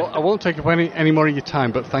 Well, I won't take up any more of your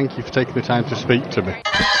time, but thank you for taking the time to speak to me.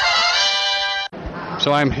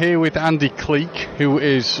 So I'm here with Andy Cleek, who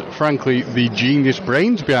is, frankly, the genius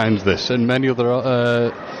brains behind this and many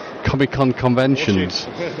other Comic-Con conventions.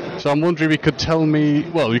 So I'm wondering if you could tell me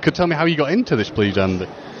how you got into this, please, Andy.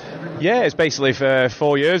 Yeah, it's basically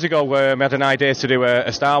 4 years ago where we had an idea to do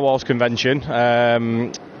a Star Wars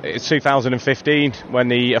convention. It's 2015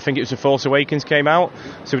 when I think it was The Force Awakens came out.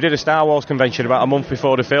 So we did a Star Wars convention about a month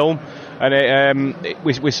before the film, and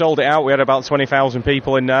we sold it out. We had about 20,000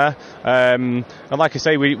 people in there. And like I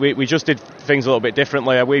say, we just did things a little bit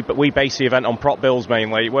differently. We base the event on prop bills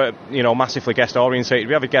mainly. We're massively guest orientated.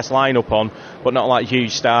 We have a guest lineup on, but not like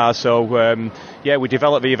huge stars. So we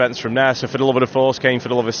developed the events from there. So For the Love of the Force came For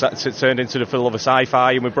the Love of turned into the For the Love of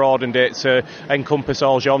Sci-Fi, and we broadened it to encompass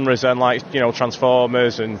all genres and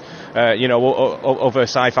Transformers and other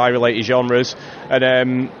sci-fi related genres.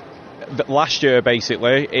 And last year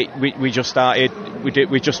basically we just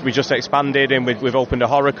expanded, and we've opened a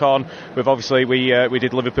HorrorCon. We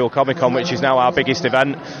did Liverpool Comic Con, which is now our biggest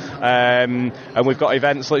event, and we've got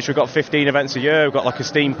events. Literally, we've got 15 events a year. We've got like a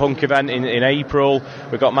steampunk event in April.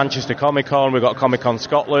 We've got Manchester Comic Con. We've got Comic Con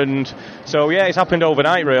Scotland. So yeah, it's happened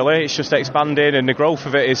overnight really. It's just expanding, and the growth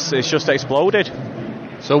of it is just exploded.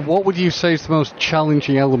 So what would you say is the most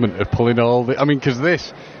challenging element of pulling all the... I mean, because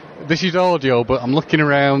this is audio, but I'm looking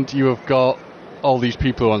around, you have got all these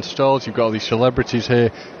people on stalls, you've got all these celebrities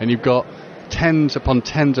here, and you've got tens upon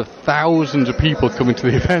tens of thousands of people coming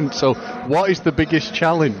to the event. So what is the biggest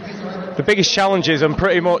challenge? The biggest challenge is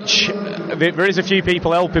there is a few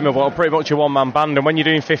people helping me, but I'm pretty much a one-man band, and when you're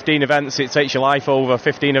doing 15 events, it takes your life over.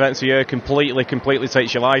 15 events a year completely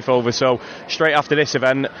takes your life over. So straight after this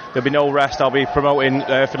event, there'll be no rest. I'll be promoting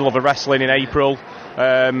For the Love of Wrestling in April,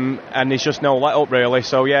 and there's just no let up really.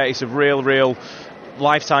 So yeah, it's a real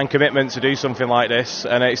lifetime commitment to do something like this,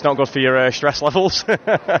 and it's not good for your stress levels.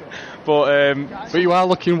 But you are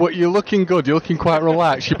looking good. You're looking quite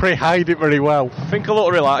relaxed. You probably hide it very well. I think a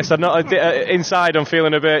little relaxed. I'm not inside. I'm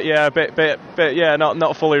feeling a bit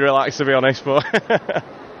not fully relaxed, to be honest. But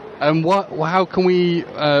and how can we,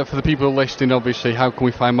 for the people listening, obviously, how can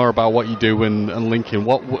we find more about what you do and link in?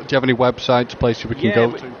 Do you have any websites, places we can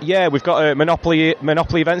go to? Yeah, we've got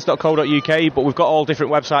monopolyevents.co.uk, but we've got all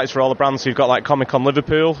different websites for all the brands. So you've got like Comic Con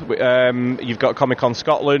Liverpool, you've got Comic Con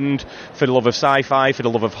Scotland, For the Love of Sci-Fi, For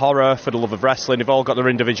the Love of Horror, For the Love of Wrestling. They've all got their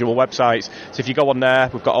individual websites. So if you go on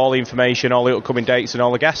there, we've got all the information, all the upcoming dates and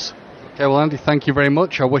all the guests. Okay, well, Andy, thank you very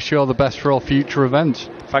much. I wish you all the best for all future events.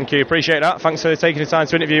 Thank you, appreciate that. Thanks for taking the time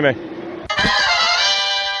to interview me.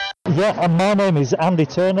 Yeah, and my name is Andy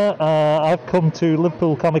Turner. I've come to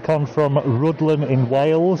Liverpool Comic Con from Rhuddlan in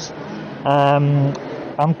Wales.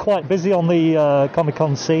 I'm quite busy on the Comic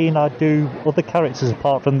Con scene. I do other characters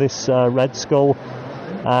apart from this Red Skull,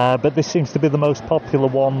 but this seems to be the most popular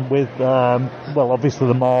one with, obviously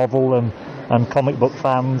the Marvel and comic book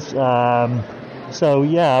fans. So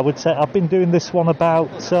yeah, I would say I've been doing this one about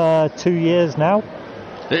 2 years now.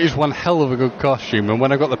 It is one hell of a good costume, and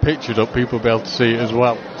when I got the pictures up, people will be able to see it as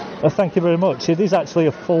well. Thank you very much. It is actually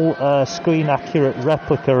a full screen-accurate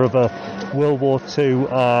replica of a World War II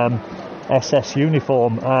SS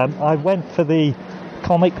uniform. I went for the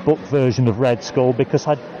comic book version of Red Skull because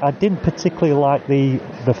I didn't particularly like the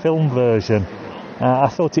film version. I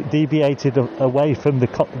thought it deviated away from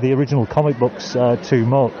the original comic books too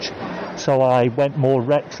much, so I went more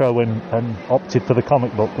retro and opted for the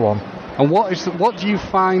comic book one. And what do you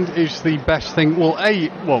find is the best thing? Well,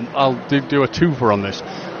 I'll do a twofer on this.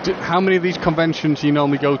 How many of these conventions do you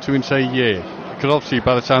normally go to in, say, a year? Because obviously,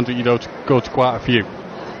 by the time that you go to quite a few.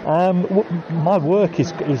 My work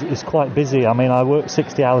is quite busy. I mean, I work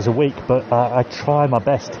 60 hours a week, but I try my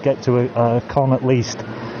best to get to a con at least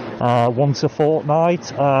once a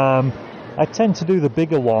fortnight. I tend to do the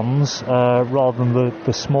bigger ones rather than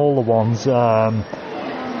the smaller ones,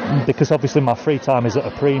 because obviously my free time is at a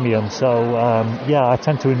premium. So I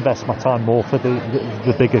tend to invest my time more for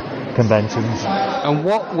the bigger conventions. And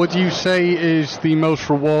what would you say is the most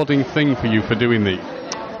rewarding thing for you for doing these?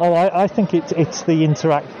 Oh, I think it's the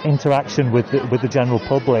interaction with the general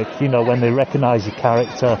public. You know, when they recognise your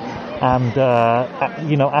character and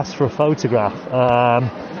ask for a photograph.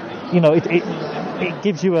 It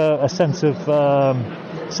gives you a sense of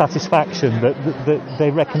satisfaction that they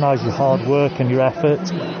recognise your hard work and your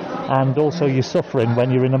effort, and also your suffering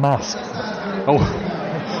when you're in a mask. Oh,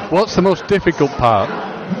 what's the most difficult part?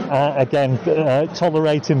 Again,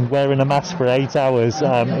 tolerating wearing a mask for 8 hours.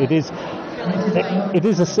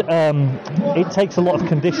 It takes a lot of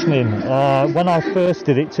conditioning. When I first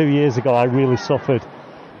did it 2 years ago, I really suffered.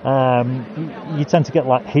 You tend to get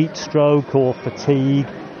like heat stroke or fatigue.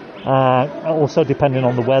 Also, depending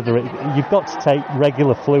on the weather, you've got to take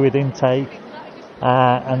regular fluid intake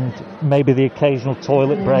and maybe the occasional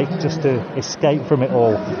toilet break just to escape from it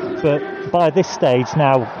all. But by this stage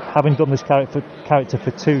now, having done this character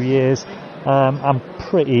for 2 years, I'm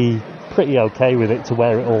pretty okay with it to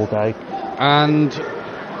wear it all day. And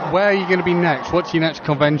where are you going to be next? What's your next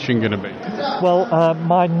convention going to be? Well,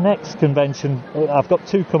 my next convention, I've got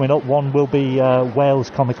two coming up. One will be Wales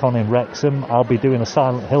Comic Con in Wrexham. I'll be doing a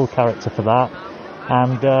Silent Hill character for that.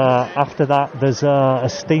 And after that, there's a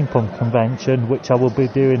steampunk convention, which I will be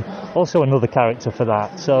doing also another character for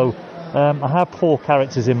that. So I have 4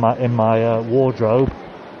 characters in my wardrobe,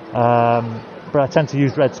 but I tend to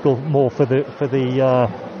use Red Skull more for the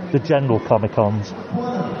general Comic Cons.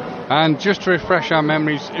 And just to refresh our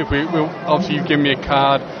memories, obviously you've given me a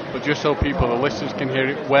card, but just so people, the listeners can hear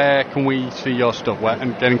it, where can we see your stuff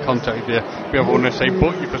and get in contact with you? If we ever want to say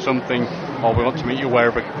book you for something, or we want to meet you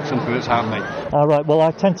wherever something that's happening. All right, well,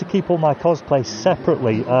 I tend to keep all my cosplays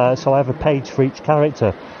separately, so I have a page for each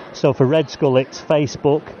character. So for Red Skull, it's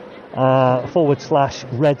Facebook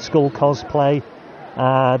 /Red Skull Cosplay.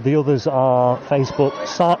 The others are Facebook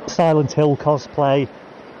Silent Hill Cosplay.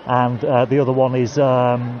 And the other one is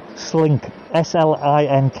Slink, Slink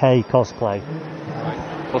Cosplay.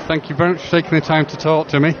 Well, thank you very much for taking the time to talk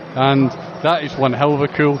to me, and that is one hell of a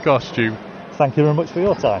cool costume. Thank you very much for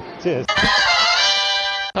your time. Cheers.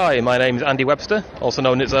 Hi, my name is Andy Webster, also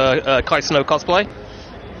known as Kai Snow Cosplay.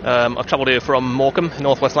 I've travelled here from Morecambe, in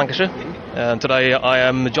northwest Lancashire, and today I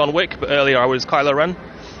am John Wick, but earlier I was Kylo Ren,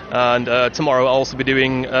 and tomorrow I'll also be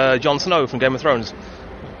doing Jon Snow from Game of Thrones.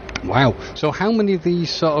 Wow. So how many of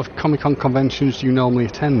these sort of Comic-Con conventions do you normally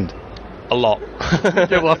attend? A lot.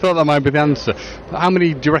 Yeah, well, I thought that might be the answer. But how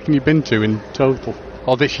many do you reckon you've been to in total?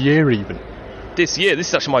 Or this year even? This year? This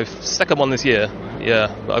is actually my second one this year.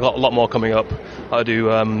 Yeah, but I've got a lot more coming up. I do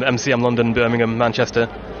MCM London, Birmingham, Manchester.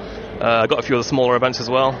 I've got a few other smaller events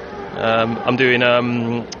as well. I'm doing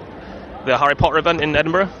the Harry Potter event in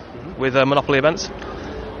Edinburgh with Monopoly Events.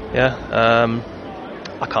 Yeah.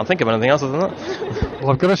 I can't think of anything else other than that.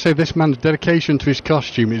 Well, I've got to say, this man's dedication to his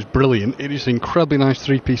costume is brilliant. It is an incredibly nice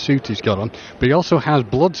 3-piece suit he's got on, but he also has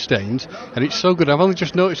blood stains, and it's so good. I've only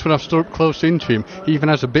just noticed when I've stood up close into him, he even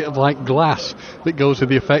has a bit of like glass that goes with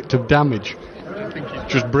the effect of damage. I think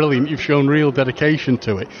it's just brilliant. You've shown real dedication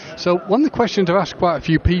to it. So one of the questions I've asked quite a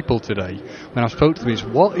few people today when I spoke to them is,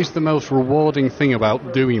 what is the most rewarding thing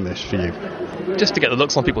about doing this for you? Just to get the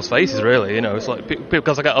looks on people's faces, really. You know, it's like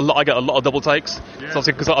because I get a lot of double takes. Yeah. So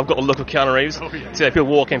obviously, because I've got a look of Keanu Reeves. Oh, yeah. So people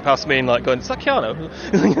walking past me and like going, "Is that Keanu?"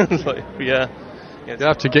 Like, yeah. They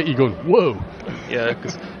have to get you going, whoa. Yeah,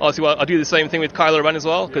 because honestly, I do the same thing with Kylo Ren as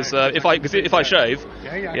well. Because if I shave,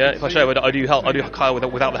 I do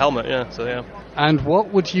Kylo without the helmet. Yeah, so yeah. And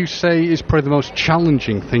what would you say is probably the most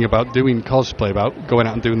challenging thing about doing cosplay, about going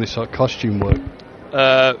out and doing this sort of costume work?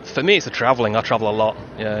 For me, it's the travelling. I travel a lot.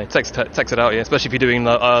 Yeah, it takes it out. Yeah, especially if you're doing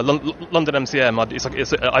London MCM.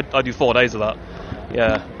 I do 4 days of that.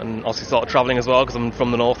 Yeah, and obviously started travelling as well because I'm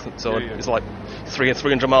from the north, so it's like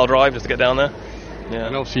 300 mile drive just to get down there. Yeah.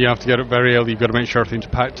 And obviously you have to get up very early, you've got to make sure everything's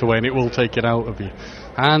packed away and it will take it out of you.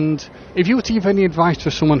 And if you were to give any advice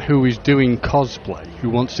to someone who is doing cosplay, who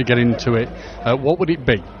wants to get into it, what would it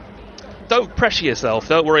be? Don't pressure yourself,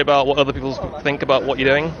 don't worry about what other people think about what you're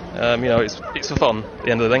doing. It's for fun at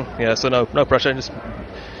the end of the thing. Yeah, so no pressure, just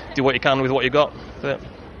do what you can with what you've got. That's it.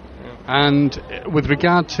 And with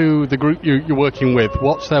regard to the group you're working with,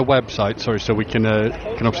 what's their website? Sorry, so we can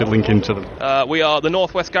obviously link into them. We are the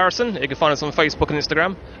Northwest Garrison. You can find us on Facebook and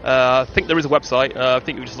Instagram. I think there is a website. I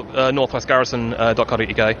think you just look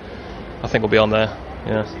northwestgarrison.co.uk. I think we'll be on there.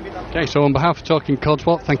 Yeah. Okay, so on behalf of Talking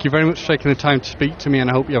Codswallop, thank you very much for taking the time to speak to me, and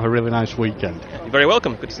I hope you have a really nice weekend. You're very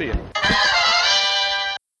welcome. Good to see you.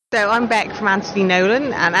 So I'm Beck from Anthony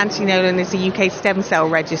Nolan, and Anthony Nolan is the UK stem cell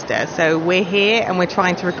register. So we're here and we're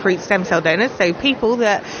trying to recruit stem cell donors, so people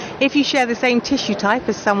that if you share the same tissue type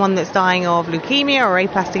as someone that's dying of leukemia or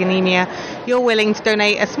aplastic anemia, you're willing to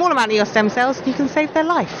donate a small amount of your stem cells and you can save their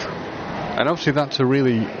life. And obviously that's a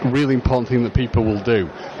really, really important thing that people will do.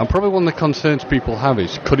 And probably one of the concerns people have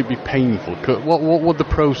is, could it be painful? What would the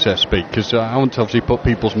process be? Because I want to obviously put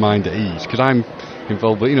people's mind at ease, because I'm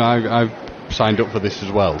involved, but I've signed up for this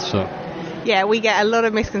as well, so yeah, we get a lot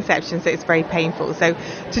of misconceptions that it's very painful. So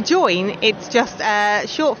to join, it's just a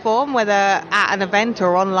short form, whether at an event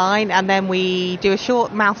or online, and then we do a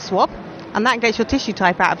short mouth swab, and that gets your tissue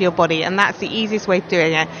type out of your body, and that's the easiest way of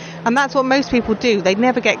doing it. And that's what most people do. They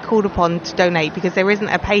never get called upon to donate because there isn't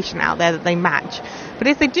a patient out there that they match. But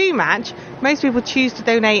if they do match, most people choose to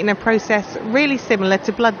donate in a process really similar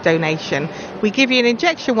to blood donation. We give you an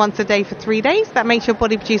injection once a day for 3 days. That makes your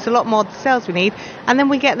body produce a lot more of the cells we need, and then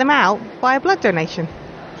we get them out via blood donation.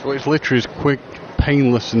 So it's literally as quick,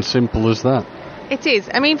 painless and simple as that. It is.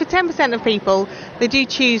 I mean, for 10% of people, they do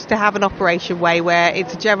choose to have an operation way where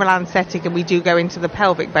it's a general anaesthetic and we do go into the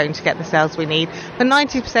pelvic bone to get the cells we need. But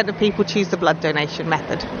 90% of people choose the blood donation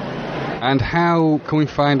method. And how can we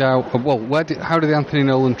find out, how did the Anthony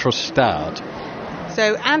Nolan Trust start?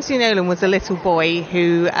 So Anthony Nolan was a little boy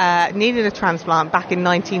who needed a transplant back in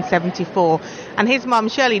 1974, and his mum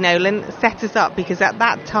Shirley Nolan set us up because at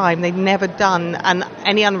that time they'd never done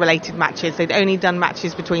any unrelated matches. They'd only done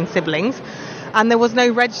matches between siblings, and there was no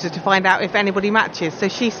register to find out if anybody matches. So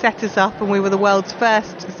she set us up, and we were the world's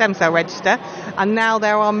first stem cell register, and now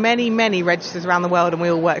there are many, many registers around the world, and we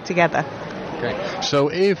all work together. Okay. So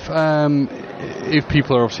if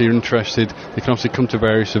people are obviously interested, they can obviously come to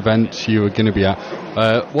various events you are going to be at.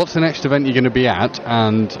 What's the next event you're going to be at?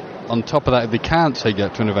 And on top of that, if they can't say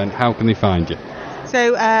get to an event, how can they find you?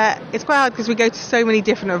 So it's quite hard because we go to so many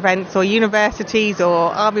different events or universities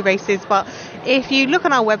or army bases, but if you look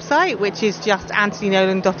on our website, which is just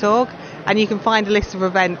anthonynolan.org, and you can find a list of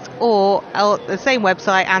events, or the same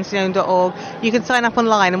website, anthonynolan.org, you can sign up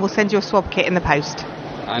online and we'll send you a swab kit in the post.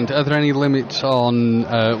 And are there any limits on,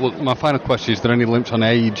 my final question, is there any limits on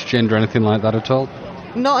age, gender, anything like that at all?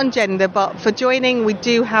 Not on gender, but for joining we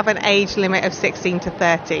do have an age limit of 16 to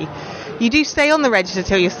 30. You do stay on the register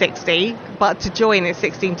till you're 60, but to join it's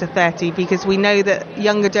 16 to 30 because we know that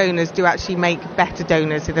younger donors do actually make better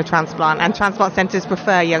donors in a transplant, and transplant centres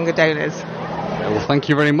prefer younger donors. Well, thank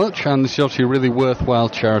you very much, and this is obviously a really worthwhile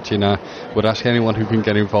charity, and I would ask anyone who can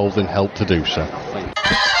get involved and help to do so.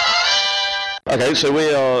 Okay, so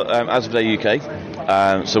we are As of Day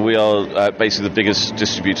UK, so we are basically the biggest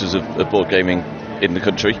distributors of board gaming in the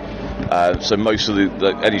country. So most of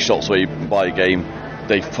any shops where you buy a game,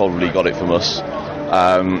 they've probably got it from us.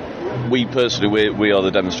 We personally, we are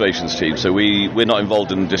the demonstrations team, so we're not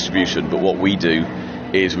involved in the distribution, but what we do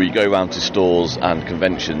is we go around to stores and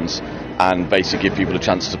conventions and basically give people a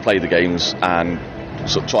chance to play the games and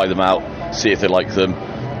sort of try them out, see if they like them.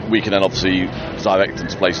 We can then obviously direct them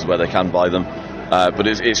to places where they can buy them, but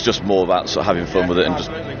it's just more about sort of having fun with it and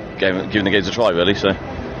just giving the games a try, really. So.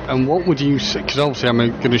 And what would you say, because obviously I'm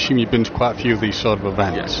going to assume you've been to quite a few of these sort of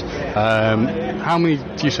events. Yes. How many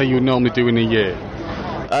do you say you would normally do in a year?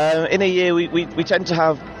 In a year we tend to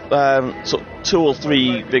have sort of 2 or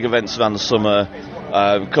 3 big events around the summer,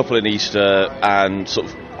 a couple in Easter, and sort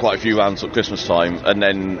of quite a few around sort of Christmas time, and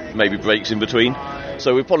then maybe breaks in between.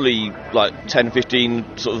 So we're probably like 10,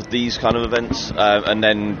 15 sort of these kind of events, and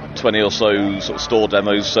then 20 or so sort of store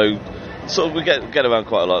demos. So we get around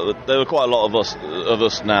quite a lot. There are quite a lot of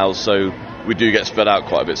us now, so we do get spread out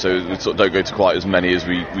quite a bit. So we sort of don't go to quite as many as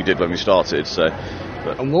we did when we started. So.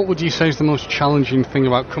 And what would you say is the most challenging thing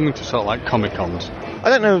about coming to sort of like Comic-Cons? I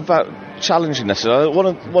don't know about challenging necessarily. One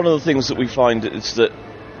of the things that we find is that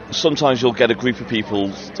sometimes you'll get a group of people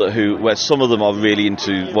where some of them are really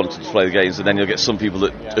into wanting to play the games, and then you'll get some people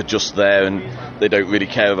that are just there and they don't really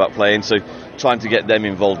care about playing. So trying to get them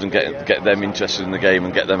involved and get them interested in the game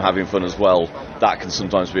and get them having fun as well, that can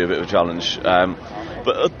sometimes be a bit of a challenge.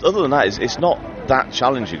 But other than that, it's not that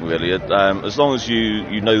challenging really. As long as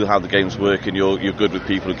you know how the games work and you're good with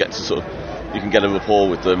people, get to you can get a rapport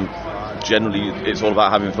with them. Generally, it's all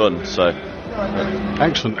about having fun. So.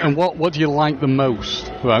 Excellent. And what do you like the most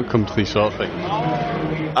about coming to these sort of things?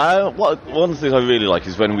 One of the things I really like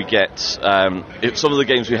is when we get some of the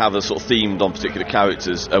games we have are sort of themed on particular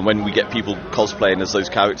characters, and when we get people cosplaying as those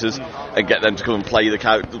characters and get them to come and play the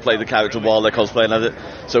character while they're cosplaying as it.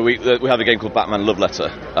 So we have a game called Batman Love Letter,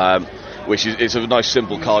 which is a nice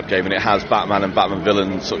simple card game, and it has Batman and Batman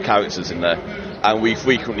villain sort of characters in there, and we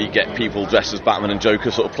frequently get people dressed as Batman and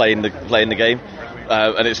Joker sort of playing the game.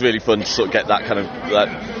 And it's really fun to sort of get that kind of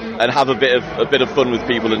and have a bit of fun with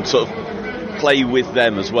people and sort of play with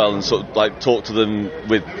them as well, and sort of like talk to them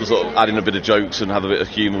with sort of adding a bit of jokes and have a bit of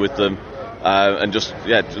humour with them, and just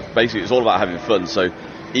basically it's all about having fun. So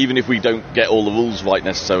even if we don't get all the rules right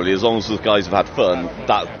necessarily, as long as the guys have had fun,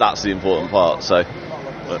 that's the important part. So.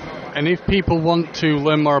 And if people want to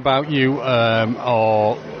learn more about you,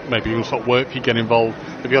 or maybe even sort of work you get involved,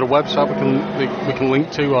 have you got a website we can link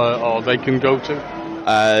to, or they can go to?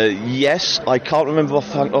 Yes, I can't remember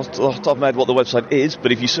off the top of my head what the website is,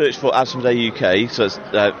 but if you search for Asmodee UK, so it's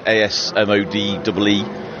ASMODEE,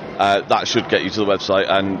 that should get you to the website,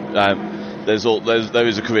 and there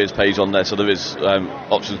is a careers page on there, so there is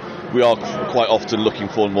options. We are quite often looking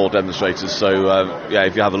for more demonstrators, so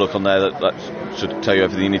if you have a look on there, that should tell you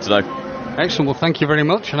everything you need to know. Excellent. Well, thank you very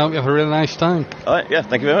much, and I hope you have a really nice time. All right, yeah,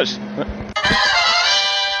 thank you very much.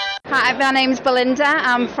 Hi, my name's Belinda.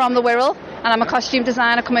 I'm from the Wirral, and I'm a costume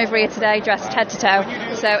designer. Come over here today dressed head to toe.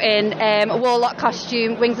 So in a warlock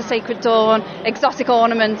costume, Wings of Sacred Dawn, exotic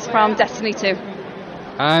ornaments from Destiny 2.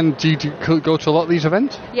 And do you go to a lot of these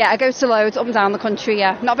events? Yeah, I go to loads up and down the country,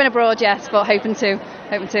 yeah. Not been abroad yet, but hoping to.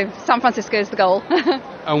 San Francisco is the goal.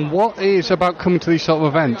 And what is about coming to these sort of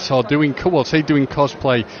events, or doing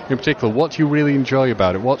cosplay in particular, what do you really enjoy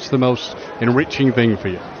about it? What's the most enriching thing for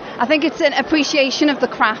you? I think it's an appreciation of the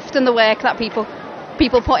craft and the work that people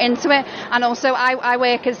put into it. And also I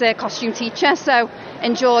work as a costume teacher, so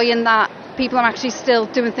enjoying that people are actually still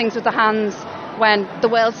doing things with their hands when the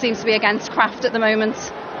world seems to be against craft at the moment.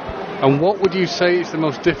 And what would you say is the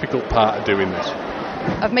most difficult part of doing this?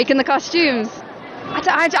 Of making the costumes?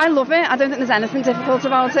 I love it. I don't think there's anything difficult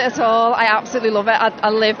about it at all. I absolutely love it. I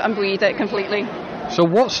live and breathe it completely. So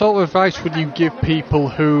what sort of advice would you give people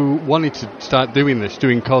who wanted to start doing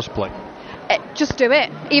cosplay? Just do it.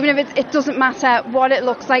 Even if it doesn't matter what it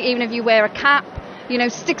looks like, even if you wear a cap,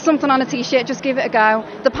 stick something on a t-shirt, just give it a go.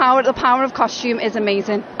 The power of costume is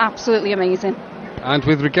amazing. Absolutely amazing. And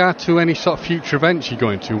with regard to any sort of future events you're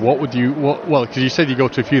going to, because you said you go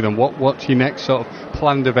to a few of them, what's your next sort of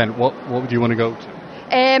planned event? What would you want to go to?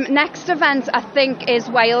 Next event, I think, is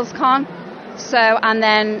WalesCon.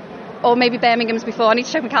 Or maybe Birmingham's before. I need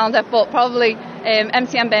to check my calendar, but probably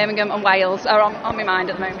MCM Birmingham and Wales are on my mind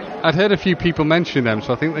at the moment. I'd heard a few people mention them,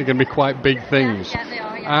 so I think they're going to be quite big things. Yeah, they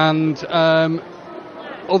are, yeah. And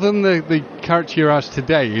other than the character you're as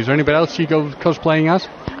today, is there anybody else you go cosplaying as?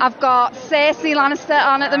 I've got Cersei Lannister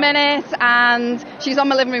on at the minute, and she's on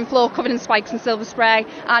my living room floor covered in spikes and silver spray,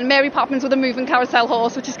 and Mary Poppins with a moving carousel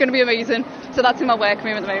horse, which is going to be amazing. So that's in my work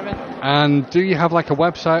room at the moment. And do you have like a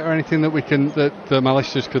website or anything that my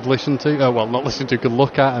listeners could listen to? Not listen to, could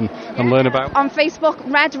look at and learn about? On Facebook,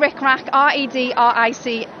 Red Rick Rack,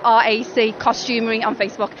 REDRICRAC Costumery on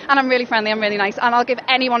Facebook, and I'm really friendly, I'm really nice, and I'll give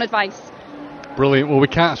anyone advice. Brilliant. Well, we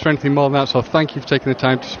can't ask for anything more than that, so thank you for taking the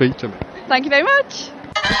time to speak to me. Thank you very much.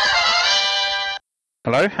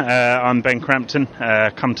 Hello, I'm Ben Crampton.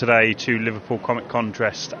 Come today to Liverpool Comic Con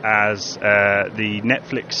dressed as the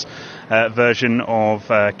Netflix version of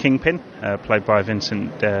Kingpin, played by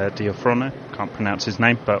Vincent D'Onofrio. Can't pronounce his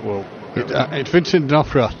name, but it's Vincent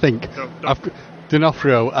D'Onofrio, I think.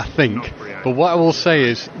 D'Onofrio, I think. But what I will say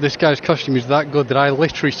is, this guy's costume is that good that I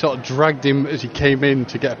literally sort of dragged him as he came in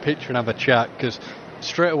to get a picture and have a chat, because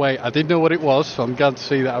straight away I didn't know what it was, so I'm glad to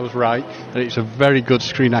see that I was right, and it's a very good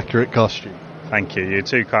screen accurate costume. Thank you, you're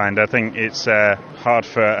too kind. I think it's hard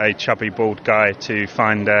for a chubby bald guy to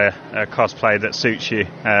find a cosplay that suits you,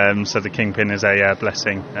 so the Kingpin is a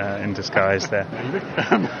blessing in disguise there.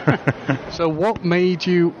 So what made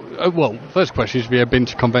you, first question is, have you ever been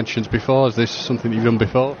to conventions before? Is this something you've done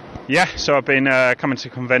before? Yeah, so I've been coming to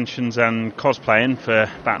conventions and cosplaying for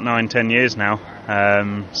about 9-10 years now,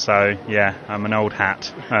 so yeah, I'm an old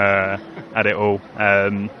hat at it all.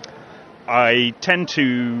 I tend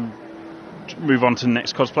to move on to the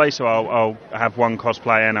next cosplay, so I'll have one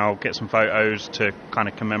cosplay and I'll get some photos to kind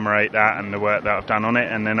of commemorate that and the work that I've done on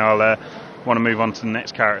it, and then I'll want to move on to the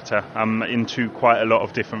next character. I'm into quite a lot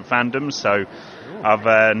of different fandoms, so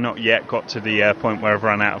I've not yet got to the point where I've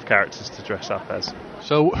run out of characters to dress up as.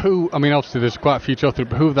 So obviously there's quite a few to go through,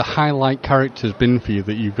 but who have the highlight characters been for you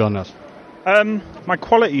that you've gone as? My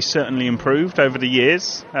quality's certainly improved over the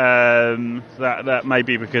years. That may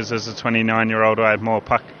be because as a 29-year-old I have more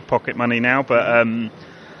pocket money now, but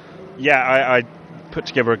I put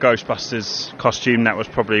together a Ghostbusters costume. That was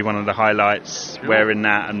probably one of the highlights, wearing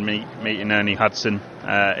that and meeting Ernie Hudson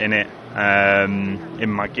in it, in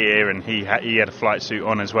my gear, and he had a flight suit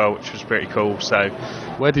on as well, which was pretty cool. So,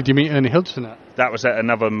 where did you meet Ernie Hudson at? That was at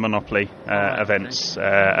another Monopoly events for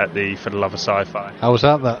the Love of Sci-Fi. How was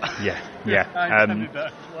that? Yeah.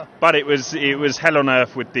 But it was hell on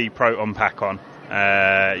earth with the Proton pack on.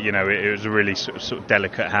 It was a really sort of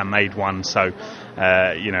delicate handmade one, so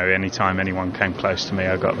anytime anyone came close to me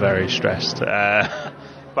I got very stressed.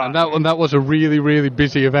 But that was a really, really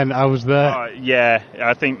busy event. I was there.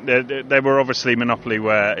 I think they were obviously Monopoly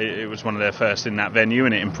where it was one of their first in that venue,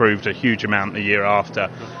 and it improved a huge amount the year after.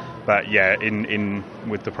 But in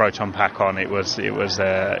with the Proton pack on, it was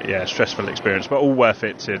a stressful experience, but all worth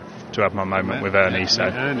it to have my moment with Ernie. So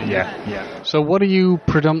yeah. So what are you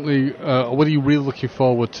really looking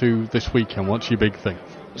forward to this weekend? What's your big thing?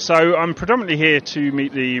 So I'm predominantly here to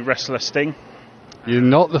meet the wrestler Sting. You're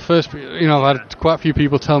not the first. I've had quite a few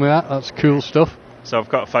people tell me that. That's cool stuff. So I've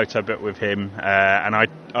got a photo book with him, and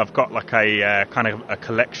I've got like a kind of a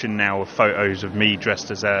collection now of photos of me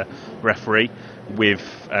dressed as a referee with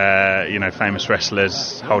famous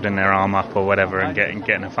wrestlers holding their arm up or whatever and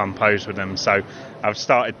getting a fun pose with them. So I've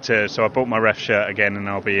started so I bought my ref shirt again, and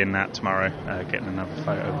I'll be in that tomorrow, getting another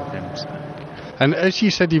photo with him. So. And as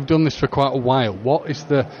you said, you've done this for quite a while.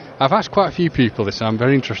 I've asked quite a few people this, and I'm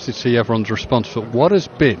very interested to see everyone's response. But what's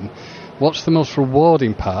the most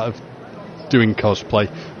rewarding part of doing cosplay,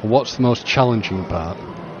 and what's the most challenging part?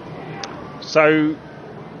 So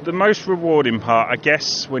the most rewarding part, I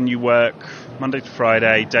guess, when you work Monday to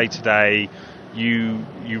Friday, day to day, you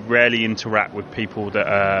rarely interact with people that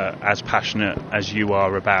are as passionate as you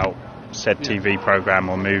are about said TV program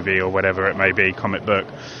or movie or whatever it may be, comic book.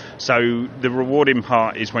 So the rewarding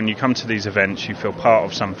part is when you come to these events, you feel part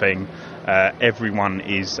of something. Everyone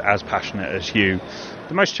is as passionate as you.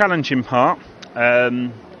 The most challenging part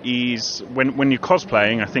is when you're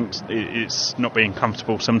cosplaying. I think it's not being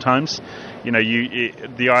comfortable sometimes.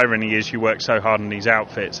 The irony is you work so hard on these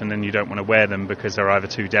outfits and then you don't want to wear them because they're either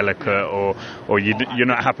too delicate or you're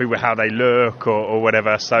not happy with how they look or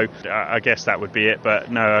whatever. So I guess that would be it. But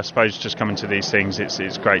no, I suppose just coming to these things,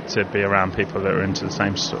 it's great to be around people that are into the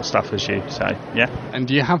same sort of stuff as you. So yeah. And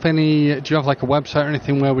do you have like a website or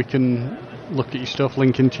anything where we can look at your stuff,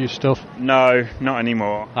 link into your stuff? No, not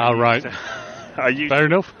anymore. All right. Fair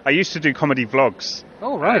enough. I used to do comedy vlogs.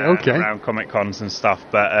 Oh, right, okay. Around Comic Cons and stuff,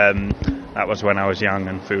 but that was when I was young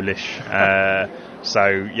and foolish. Nothing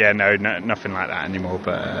like that anymore.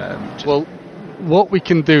 But well, what we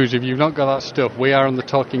can do is, if you've not got that stuff, we are on the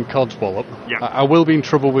Talking Codswallop. Yeah. I will be in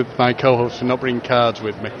trouble with my co-host for not bringing cards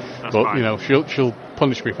with me. That's but fine. She'll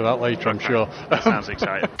punish me for that later, I'm sure. That sounds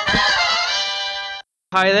exciting.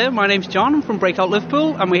 Hi there, my name's John. I'm from Breakout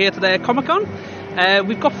Liverpool, and we're here today at Comic Con.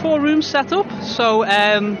 We've got 4 rooms set up, so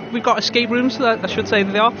we've got escape rooms, I should say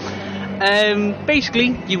that they are. Basically,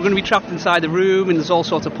 you're going to be trapped inside the room, and there's all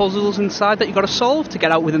sorts of puzzles inside that you've got to solve to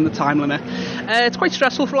get out within the time limit. It's quite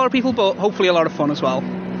stressful for a lot of people, but hopefully a lot of fun as well.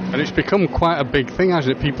 And it's become quite a big thing,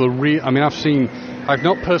 hasn't it? People are I've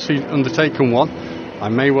not personally undertaken one. I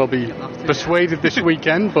may well be persuaded this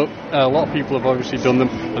weekend, but a lot of people have obviously done them,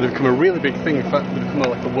 and they've become a really big thing. In fact, they've become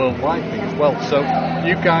like a worldwide thing as well. So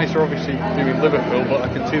you guys are obviously doing Liverpool, but I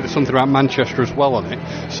can see there's something about Manchester as well on it.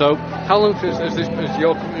 So how long has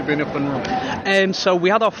your company been up and running? So we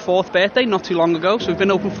had our 4th birthday not too long ago, so we've been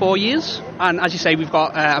open 4 years. And as you say, we've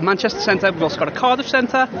got a Manchester centre, we've also got a Cardiff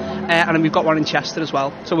centre, and then we've got one in Chester as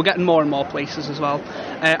well. So we're getting more and more places as well.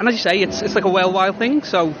 And as you say, it's like a worldwide thing,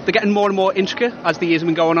 so they're getting more and more intricate as the years have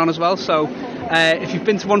been going on as well. So if you've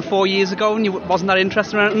been to one 4 years ago and you wasn't that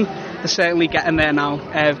interested in anything, they're certainly getting there now.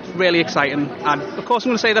 Really exciting. And of course I'm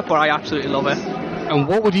going to say that, but I absolutely love it. And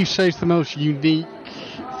what would you say is the most unique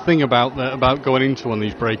thing about going into one of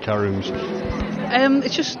these breakout rooms?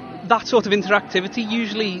 It's just that sort of interactivity.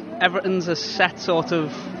 Usually everything's a set sort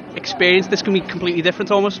of experience. This can be completely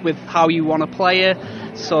different almost with how you want to play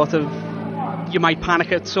it. Sort of, you might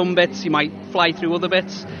panic at some bits, you might fly through other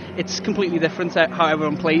bits. It's completely different how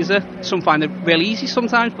everyone plays it. Some find it really easy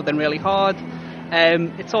sometimes, but then really hard.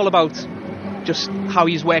 It's all about just how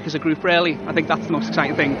you work as a group, really. I think that's the most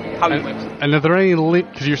exciting thing, how you work. And are there any,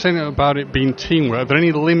 because you're saying about it being teamwork, are there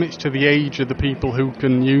any limits to the age of the people who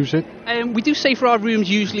can use it? We do say for our rooms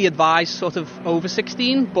usually advise sort of over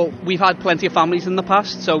 16, but we've had plenty of families in the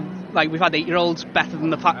past, so like we've had 8-year-olds better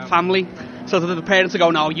than the family. So that the parents are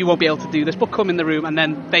going, no, you won't be able to do this, but come in the room, and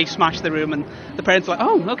then they smash the room, and the parents are like,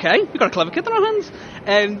 oh, okay, we've got a clever kid on our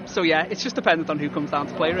hands. So yeah, it's just dependent on who comes down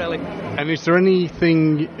to play, really. And is there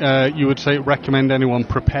anything you would say recommend anyone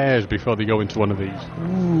prepares before they go into one of these?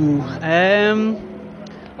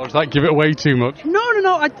 Or does that give it away too much? No.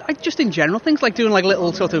 I just in general things like doing like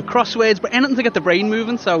little sort of crosswords, but anything to get the brain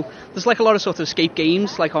moving. So there's like a lot of sort of escape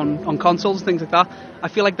games like on consoles and things like that. I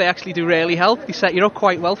feel like they actually do really help. They set you up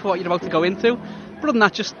quite well for what you're about to go into. But other than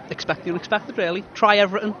that, just expect the unexpected, really. Try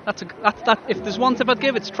everything. That's if there's one tip I'd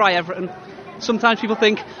give, it's try everything. Sometimes people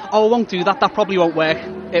think, oh, I won't do that. That probably won't work.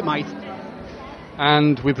 It might.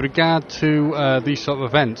 And with regard to these sort of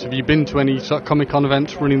events, have you been to any sort of Comic-Con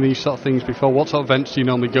events running these sort of things before? What sort of events do you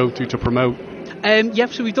normally go to promote?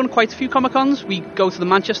 So we've done quite a few Comic-Cons. We go to the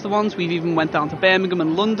Manchester ones. We've even went down to Birmingham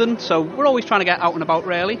and London. So we're always trying to get out and about,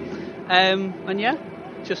 really. And yeah,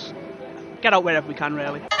 just get out wherever we can,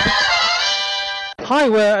 really. Hi,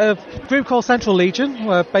 we're a group called Central Legion.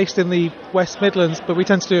 We're based in the West Midlands, but we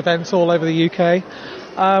tend to do events all over the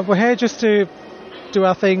UK. We're here just to do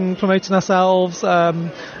our thing, promoting ourselves,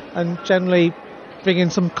 and generally bringing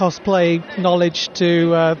some cosplay knowledge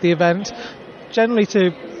to the event, generally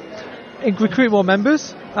to recruit more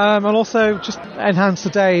members, and also just enhance the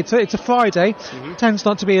day. It's a Friday, tends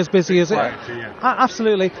not to be as busy as it.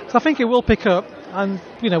 Absolutely. So I think it will pick up, and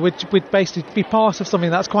we'd basically be part of something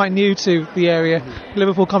that's quite new to the area.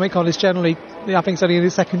 Liverpool Comic Con is generally, I think it's only in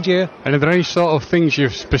its second year. And are there any sort of things you're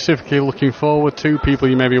specifically looking forward to? People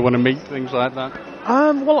you maybe want to meet, things like that?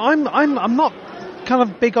 Well, I'm not kind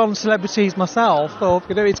of big on celebrities myself, or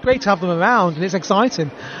it's great to have them around and it's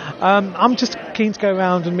exciting. I'm just keen to go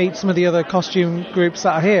around and meet some of the other costume groups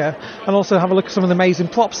that are here, and also have a look at some of the amazing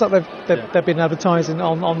props that they've been advertising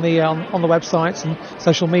on the websites and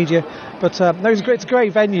social media. But it's a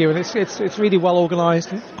great venue, and it's really well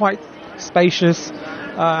organised, quite spacious.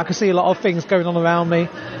 I can see a lot of things going on around me.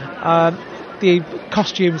 The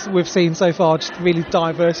costumes we've seen so far just really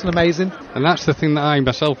diverse and amazing. And that's the thing that I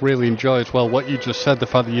myself really enjoy as well, what you just said, the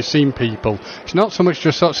fact that you've seen people. It's not so much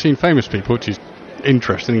just sort of seeing famous people, which is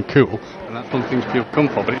interesting and cool, and that's one of the things people come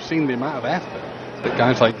for, but it's seeing the amount of effort that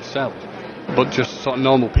guys like yourself, but just sort of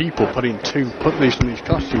normal people put some of these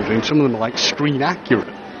costumes in. Some of them are like screen accurate,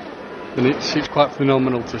 and it's quite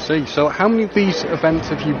phenomenal to see. So how many of these events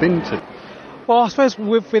have you been to? Well, I suppose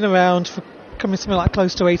we've been around for coming something like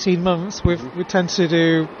close to 18 months. We tend to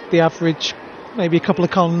do the average maybe a couple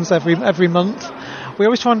of cons every month. We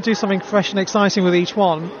always try and do something fresh and exciting with each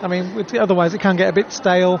one. I mean, otherwise it can get a bit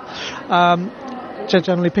stale.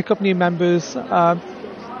 Generally pick up new members.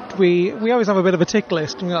 We always have a bit of a tick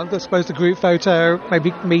list. I suppose the group photo,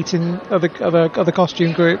 maybe meeting other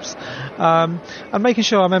costume groups, and making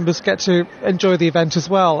sure our members get to enjoy the event as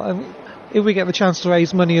well. And if we get the chance to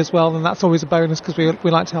raise money as well, then that's always a bonus, because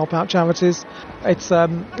we like to help out charities.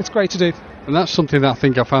 It's great to do. And that's something that I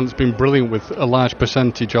think I found that's been brilliant with a large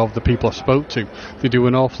percentage of the people I spoke to. They do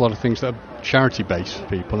an awful lot of things that are charity-based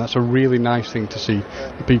people. That's a really nice thing to see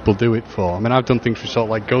the people do it for. I mean, I've done things with sort of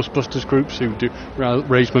like Ghostbusters groups who do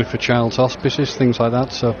raise money for child's hospices, things like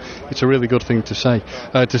that. So it's a really good thing to say,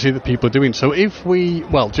 to see that people are doing. So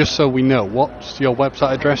just so we know, what's your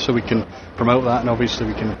website address so we can promote that, and obviously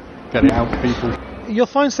we can get it out to people? You'll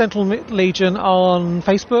find Central Legion on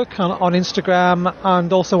Facebook, on Instagram,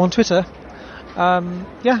 and also on Twitter.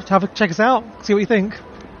 Check us out, see what you think.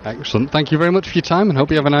 Excellent. Thank you very much for your time, and hope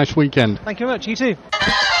you have a nice weekend. Thank you very much. You too.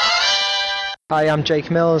 Hi, I'm Jake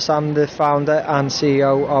Mills. I'm the founder and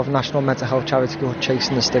CEO of national mental health charity called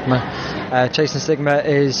Chasing the Stigma. Chasing the Stigma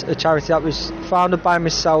is a charity that was founded by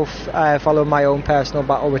myself following my own personal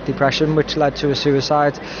battle with depression, which led to a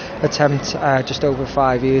suicide attempt just over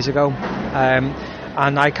 5 years ago.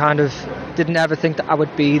 And I kind of didn't ever think that I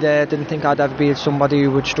would be there, didn't think I'd ever be somebody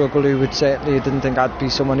who would struggle, didn't think I'd be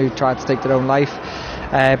someone who tried to take their own life.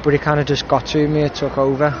 But it kind of just got to me, it took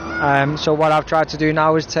over. So what I've tried to do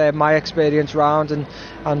now is turn my experience around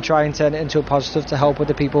and try and turn it into a positive to help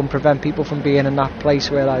other people and prevent people from being in that place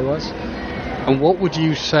where I was. And what would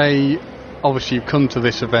you say, obviously you've come to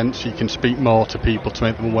this event so you can speak more to people to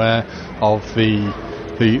make them aware of the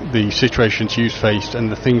situations you've faced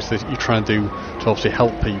and the things that you're trying to do to obviously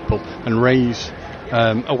help people and raise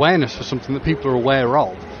awareness for something that people are aware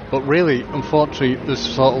of. But really, unfortunately,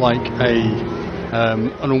 there's sort of like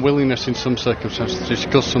an unwillingness in some circumstances to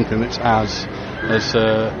discuss something that's as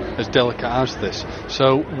as delicate as this.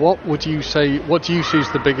 So what would you say, what do you see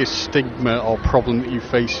as the biggest stigma or problem that you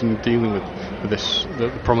face in dealing with this, the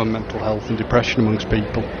problem of mental health and depression amongst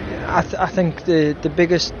people? I think the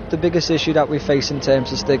biggest issue that we face in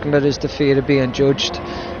terms of stigma is the fear of being judged,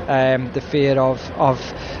 the fear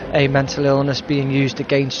of a mental illness being used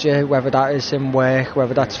against you, whether that is in work,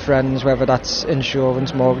 whether that's friends, whether that's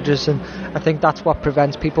insurance, mortgages, and I think that's what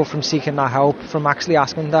prevents people from seeking that help, from actually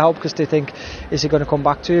asking the help, because they think, is it going to come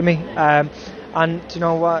back to me? And you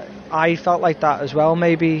know what? I felt like that as well,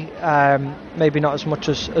 maybe not as much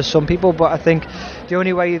as some people, but I think the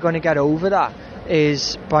only way you're going to get over that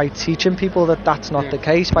is by teaching people that that's not the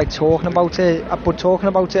case, by talking about it, but talking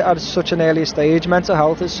about it at such an early stage. Mental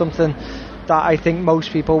health is something that I think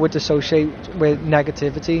most people would associate with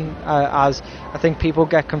negativity, as I think people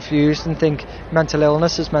get confused and think mental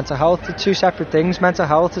illness is mental health. They're two separate things. Mental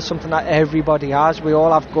health is something that everybody has. We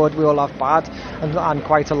all have good, we all have bad, and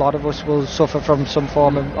quite a lot of us will suffer from some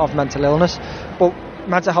form of mental illness. But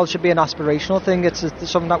mental health should be an aspirational thing. It's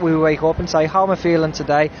something that we wake up and say, how am I feeling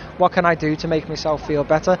today? What can I do to make myself feel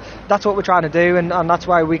better? That's what we're trying to do, and that's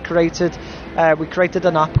why we created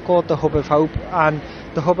an app called the Hub of Hope. And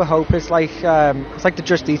the Hub of Hope is like it's like the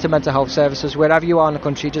Just Eat of mental health services. Wherever you are in the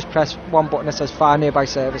country, just press one button that says Find Nearby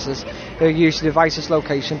Services. It'll use the device's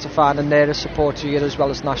location to find the nearest support to you, as well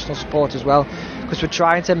as national support as well, because we're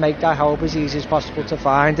trying to make that help as easy as possible to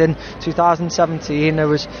find. In 2017 there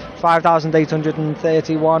was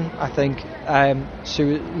 5,831, I think,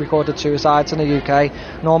 recorded suicides in the UK,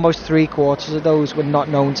 and almost 3/4 of those were not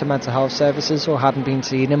known to mental health services or hadn't been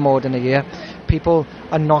seen in more than a year. People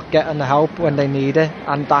are not getting the help when they need it,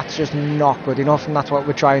 and that's just not good enough, and that's what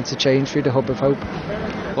we're trying to change through the Hub of Hope.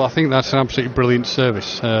 Well, I think that's an absolutely brilliant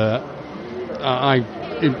service. I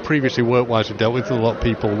previously work-wise have dealt with a lot of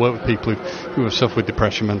people, work with people who have suffered with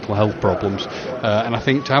depression, mental health problems, and I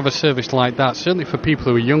think to have a service like that, certainly for people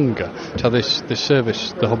who are younger, to have this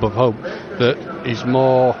service, the Hub of Hope, that is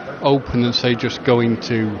more open than, say, just going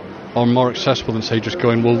to, or more accessible than, say, just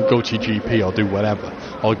going, well, go to your GP or do whatever,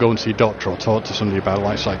 or go and see a doctor or talk to somebody about,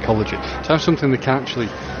 like, psychology. To have something that can actually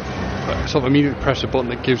sort of immediately press a button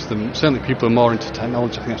that gives them, certainly people who are more into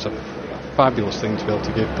technology, I think that's a fabulous thing to be able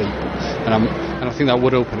to give people, and I think that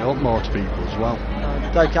would open it up more to people as well.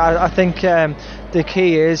 Like I think the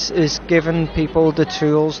key is giving people the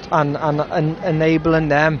tools and enabling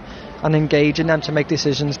them and engaging them to make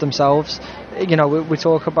decisions themselves. You know, we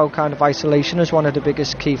talk about kind of isolation as one of the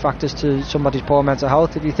biggest key factors to somebody's poor mental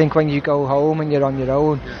health. If you think when you go home and you're on your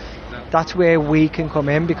own, that's where we can come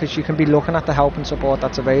in, because you can be looking at the help and support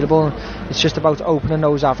that's available. It's just about opening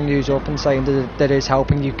those avenues up and saying that there is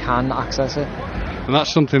help and you can access it. And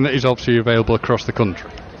that's something that is obviously available across the country.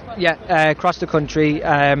 Yeah, across the country.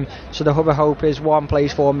 So the Hub of Hope is one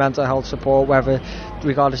place for mental health support, whether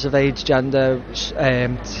regardless of age, gender,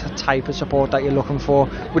 type of support that you're looking for.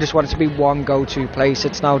 We just want it to be one go-to place.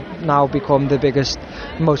 It's now become the biggest,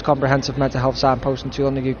 most comprehensive mental health signposting tool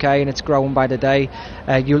in the UK, and it's growing by the day.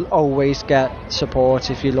 You'll always get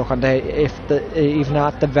support if you look on there. Even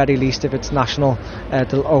at the very least, if it's national,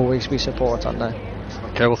 there'll always be support on there.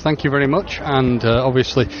 Okay, well, thank you very much, and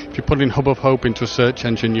obviously if you put in Hub of Hope into a search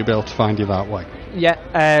engine, you'll be able to find you that way. Yeah,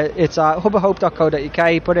 it's at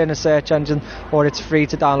hubofhope.co.uk, put in a search engine, or it's free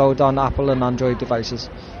to download on Apple and Android devices.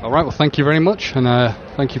 Alright, well, thank you very much, and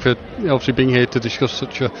thank you for obviously being here to discuss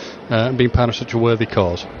such being part of such a worthy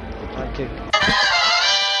cause. Thank you.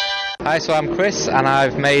 Hi, so I'm Chris, and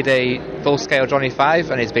I've made a full-scale Johnny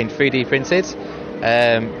 5, and it's been 3D printed,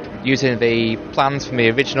 using the plans from the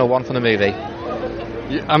original one from the movie.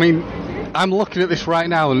 I mean, I'm looking at this right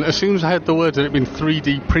now, and as soon as I heard the words that it had been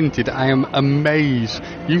 3D printed, I am amazed.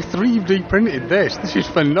 You 3D printed this? This is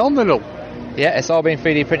phenomenal. Yeah, it's all been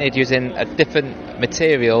 3D printed using different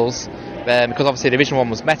materials, because obviously the original one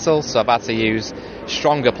was metal, so I've had to use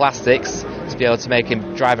stronger plastics to be able to make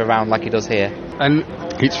him drive around like he does here. And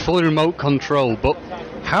it's fully remote control, but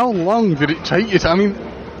how long did it take you to,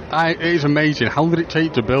 it is amazing. How long did it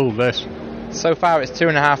take to build this? So far it's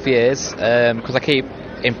 2.5 years, because I keep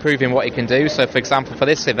improving what he can do. So for example, for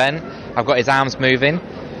this event I've got his arms moving,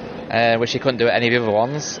 which he couldn't do at any of the other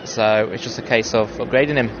ones, so it's just a case of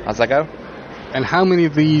upgrading him as I go. And how many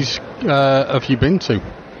of these have you been to?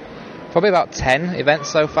 Probably about 10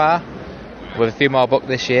 events so far, with a few more booked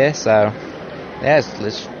this year, so yeah,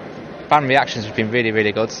 fan reactions have been really,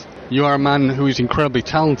 really good. You are a man who is incredibly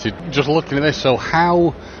talented. Just looking at this, so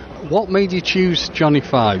what made you choose Johnny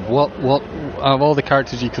 5? What of all the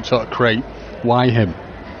characters you could sort of create, why him?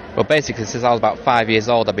 Well, basically since I was about 5 years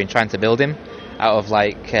old I've been trying to build him out of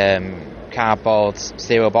cardboard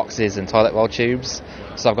cereal boxes and toilet roll tubes.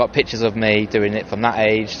 So I've got pictures of me doing it from that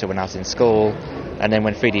age to when I was in school, and then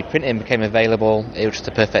when 3D printing became available, it was just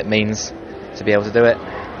a perfect means to be able to do it.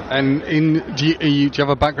 And do you have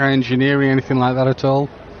a background in engineering, anything like that at all?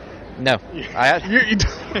 No.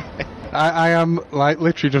 I am like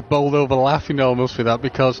literally just bowled over laughing almost with that,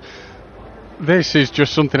 because this is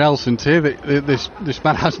just something else, and this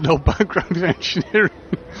man has no background in engineering.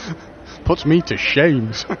 Puts me to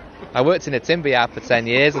shame. I worked in a timber yard for 10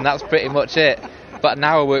 years, and that's pretty much it. But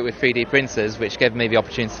now I work with 3D printers, which gave me the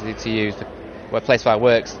opportunity to use the place where I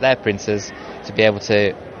work, their printers, to be able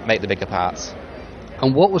to make the bigger parts.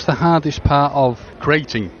 And what was the hardest part of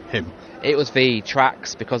creating him? It was the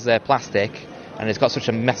tracks, because they're plastic, and it's got such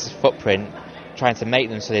a massive footprint. Trying to make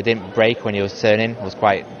them so they didn't break when he was turning was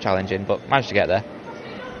quite challenging, but managed to get there.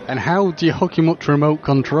 And how do you hook him up to remote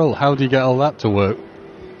control? How do you get all that to work?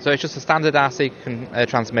 So it's just a standard RC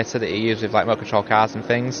transmitter that you use with like remote control cars and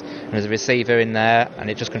things, and there's a receiver in there, and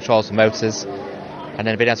it just controls the motors, and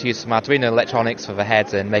then being able to use some Arduino electronics for the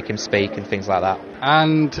head and make him speak and things like that.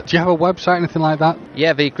 And do you have a website, anything like that?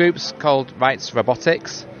 Yeah, the group's called Rights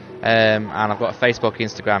Robotics, and I've got a Facebook,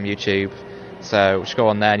 Instagram, YouTube, so just go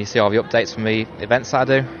on there and you see all the updates from the events that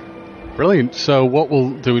I do. Brilliant. So what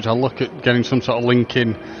we'll do is I'll look at getting some sort of link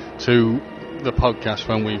in to the podcast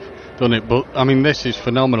when we've done it, but I mean, this is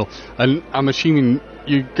phenomenal, and I'm assuming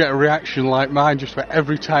you get a reaction like mine just for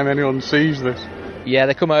every time anyone sees this. Yeah,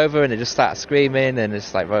 they come over and they just start screaming, and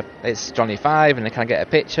it's like, well, it's Johnny 5, and they can't get a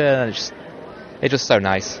picture, and it's just so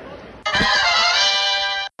nice.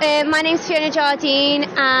 My name's Fiona Jardine,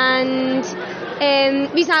 and the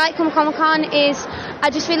reason I like Comic-Con is I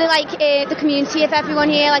just really like the community of everyone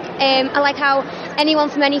here. I like how anyone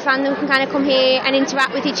from any fandom can kind of come here and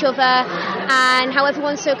interact with each other, and how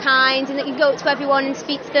everyone's so kind, and that you go up to everyone and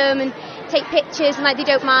speak to them and take pictures, and like they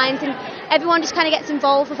don't mind, and everyone just kind of gets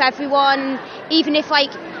involved with everyone, even if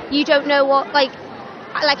like you don't know what like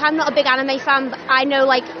I'm not a big anime fan, but I know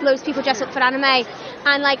like loads of people dress up for anime,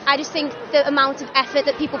 and like I just think the amount of effort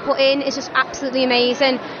that people put in is just absolutely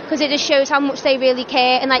amazing, because it just shows how much they really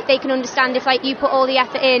care, and like they can understand if like you put all the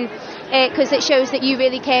effort in, because it shows that you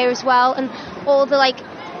really care as well. And all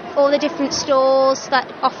the different stores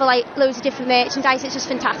that offer like loads of different merchandise, it's just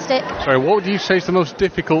fantastic. Sorry, what would you say is the most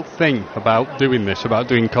difficult thing about doing this, about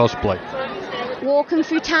doing cosplay? Walking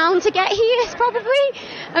through town to get here is probably.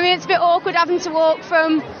 I mean, it's a bit awkward having to walk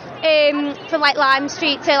from like Lime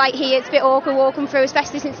Street to like here. It's a bit awkward walking through,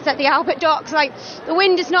 especially since it's at the Albert Docks. Like the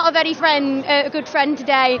wind is not a good friend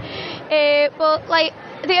today. But like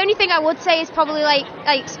the only thing I would say is probably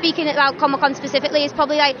like speaking about Comic-Con specifically is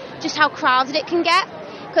probably like just how crowded it can get.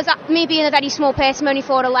 Because me being a very small person, only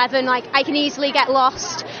 4'11", like I can easily get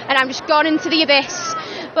lost and I'm just gone into the abyss.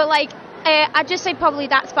 But like I'd just say probably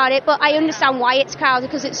that's about it, but I understand why it's crowded,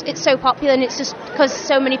 because it's so popular, and it's just because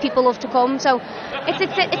so many people love to come, so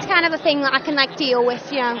it's kind of a thing that I can like deal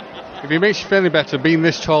with, you know. If it makes you feel any better, being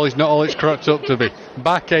this tall is not all it's cracked up to be.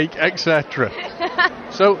 Backache, etc.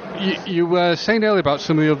 So you were saying earlier about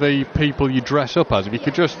some of the other people you dress up as. If you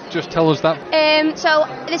could just tell us that. So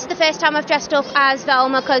this is the first time I've dressed up as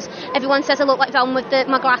Velma, because everyone says I look like Velma with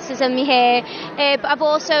my glasses and my hair. But I've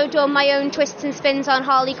also done my own twists and spins on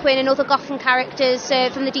Harley Quinn and other Gotham characters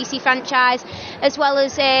from the DC franchise, as well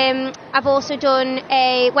as I've also done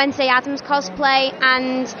a Wednesday Addams cosplay,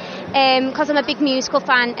 and because I'm a big musical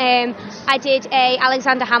fan, I did a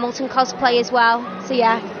Alexander Hamilton cosplay as well. So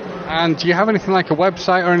yeah. And do you have anything like a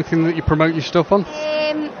website or anything that you promote your stuff on?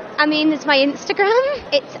 I mean, there's my Instagram.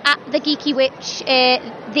 It's at the Geeky Witch,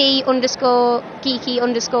 _geeky_witch.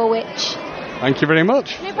 Thank you very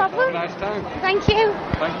much. No problem. Have a nice time. Thank you.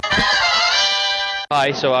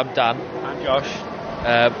 Hi, so I'm Dan. I'm Josh.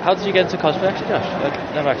 How did you get into cosplay, actually, Josh?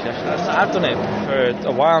 Never actually. I've done it for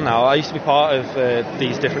a while now. I used to be part of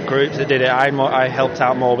these different groups that did it. I helped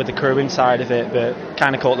out more with the crewing side of it, but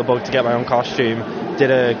kind of caught the bug to get my own costume. Did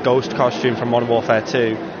a ghost costume from Modern Warfare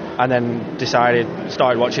 2, and then started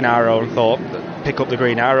watching Arrow and thought, pick up the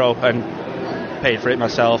Green Arrow, and paid for it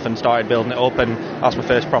myself and started building it up, and that's my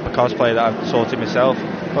first proper cosplay that I've sorted myself.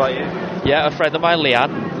 What about you? Yeah, a friend of mine,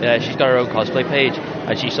 Leanne, she's got her own cosplay page,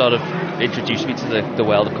 and she sort of introduced me to the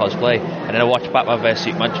world of cosplay, and then I watched Batman vs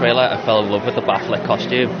Superman trailer and fell in love with the Batfleck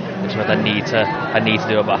costume, and so I need to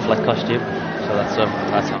do a Batfleck costume. So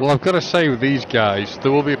that's well, I've got to say, with these guys,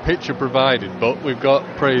 there will be a picture provided, but we've got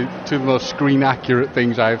probably two of the most screen accurate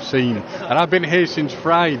things I've seen, and I've been here since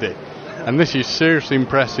Friday, and this is seriously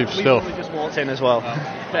impressive stuff. We just walked in as well.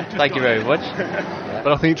 Thank you very much.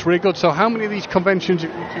 But I think it's really good. So how many of these conventions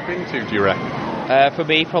have you been to, do you reckon? For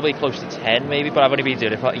me, probably close to 10 maybe, but I've only been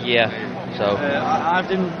doing it for a year. So I've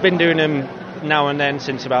been doing them now and then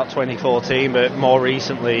since about 2014, but more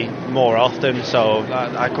recently, more often, so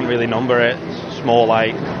I couldn't really number it. It's more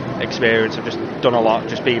like experience. I've just done a lot,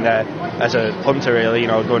 just being there as a hunter really,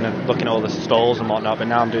 going and looking at all the stalls and whatnot, but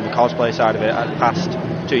now I'm doing the cosplay side of it the past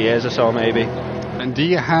 2 years or so maybe. And do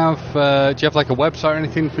you have like a website or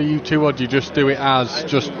anything for you too, or do you just do it as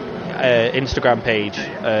just... Instagram page,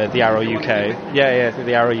 The Arrow UK. Yeah,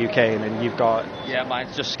 The Arrow UK, and then you've got... Yeah,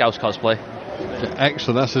 mine's just Scouse Cosplay.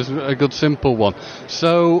 Excellent, that's a good simple one.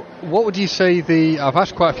 So, what would you say I've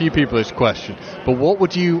asked quite a few people this question, but what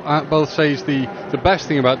would you both say is the best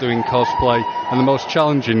thing about doing cosplay and the most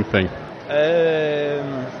challenging thing?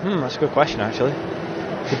 That's a good question, actually.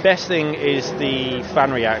 The best thing is the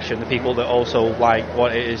fan reaction, the people that also like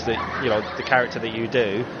what it is that, the character that you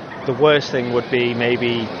do. The worst thing would be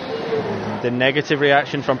maybe the negative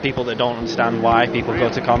reaction from people that don't understand why people go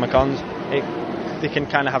to Comic-Cons. They can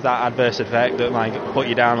kind of have that adverse effect that might put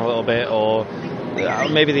you down a little bit, or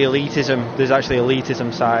maybe the elitism. There's actually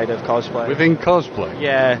elitism side of cosplay. Within cosplay?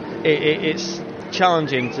 Yeah, it's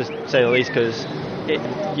challenging to say the least, because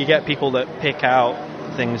you get people that pick out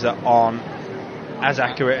things that aren't as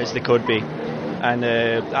accurate as they could be. And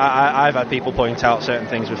I've had people point out certain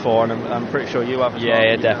things before, and I'm pretty sure you have as well.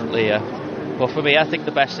 Yeah, definitely, yeah. Well, for me, I think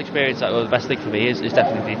the best experience, or the best thing for me is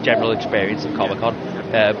definitely the general experience of Comic-Con.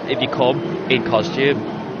 If you come in costume,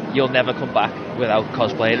 you'll never come back without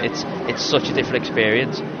cosplaying. It's such a different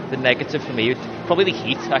experience. The negative for me, probably the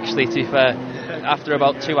heat, actually, to be fair. After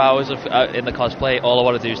about 2 hours of in the cosplay, all I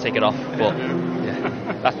want to do is take it off. But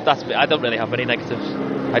yeah, that's I don't really have any negatives.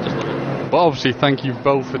 I just love it. But obviously, thank you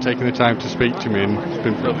both for taking the time to speak to me. And it's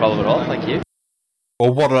been no problem at all. Thank you.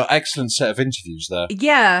 Well, what an excellent set of interviews there.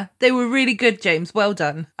 Yeah, they were really good, James. Well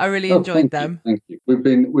done. I really enjoyed them. Thank you. We've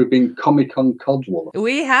been Comic-Con Codswallop.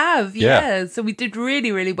 We have, yeah. So we did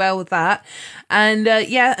really, really well with that. And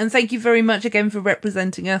and thank you very much again for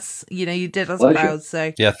representing us. You did us proud.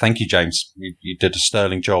 So yeah, thank you, James. You did a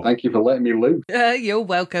sterling job. Thank you for letting me loose. You're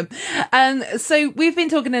welcome. So we've been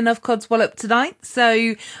talking enough Codswallop tonight.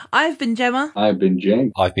 So I've been Gemma. I've been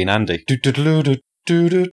James. I've been Andy.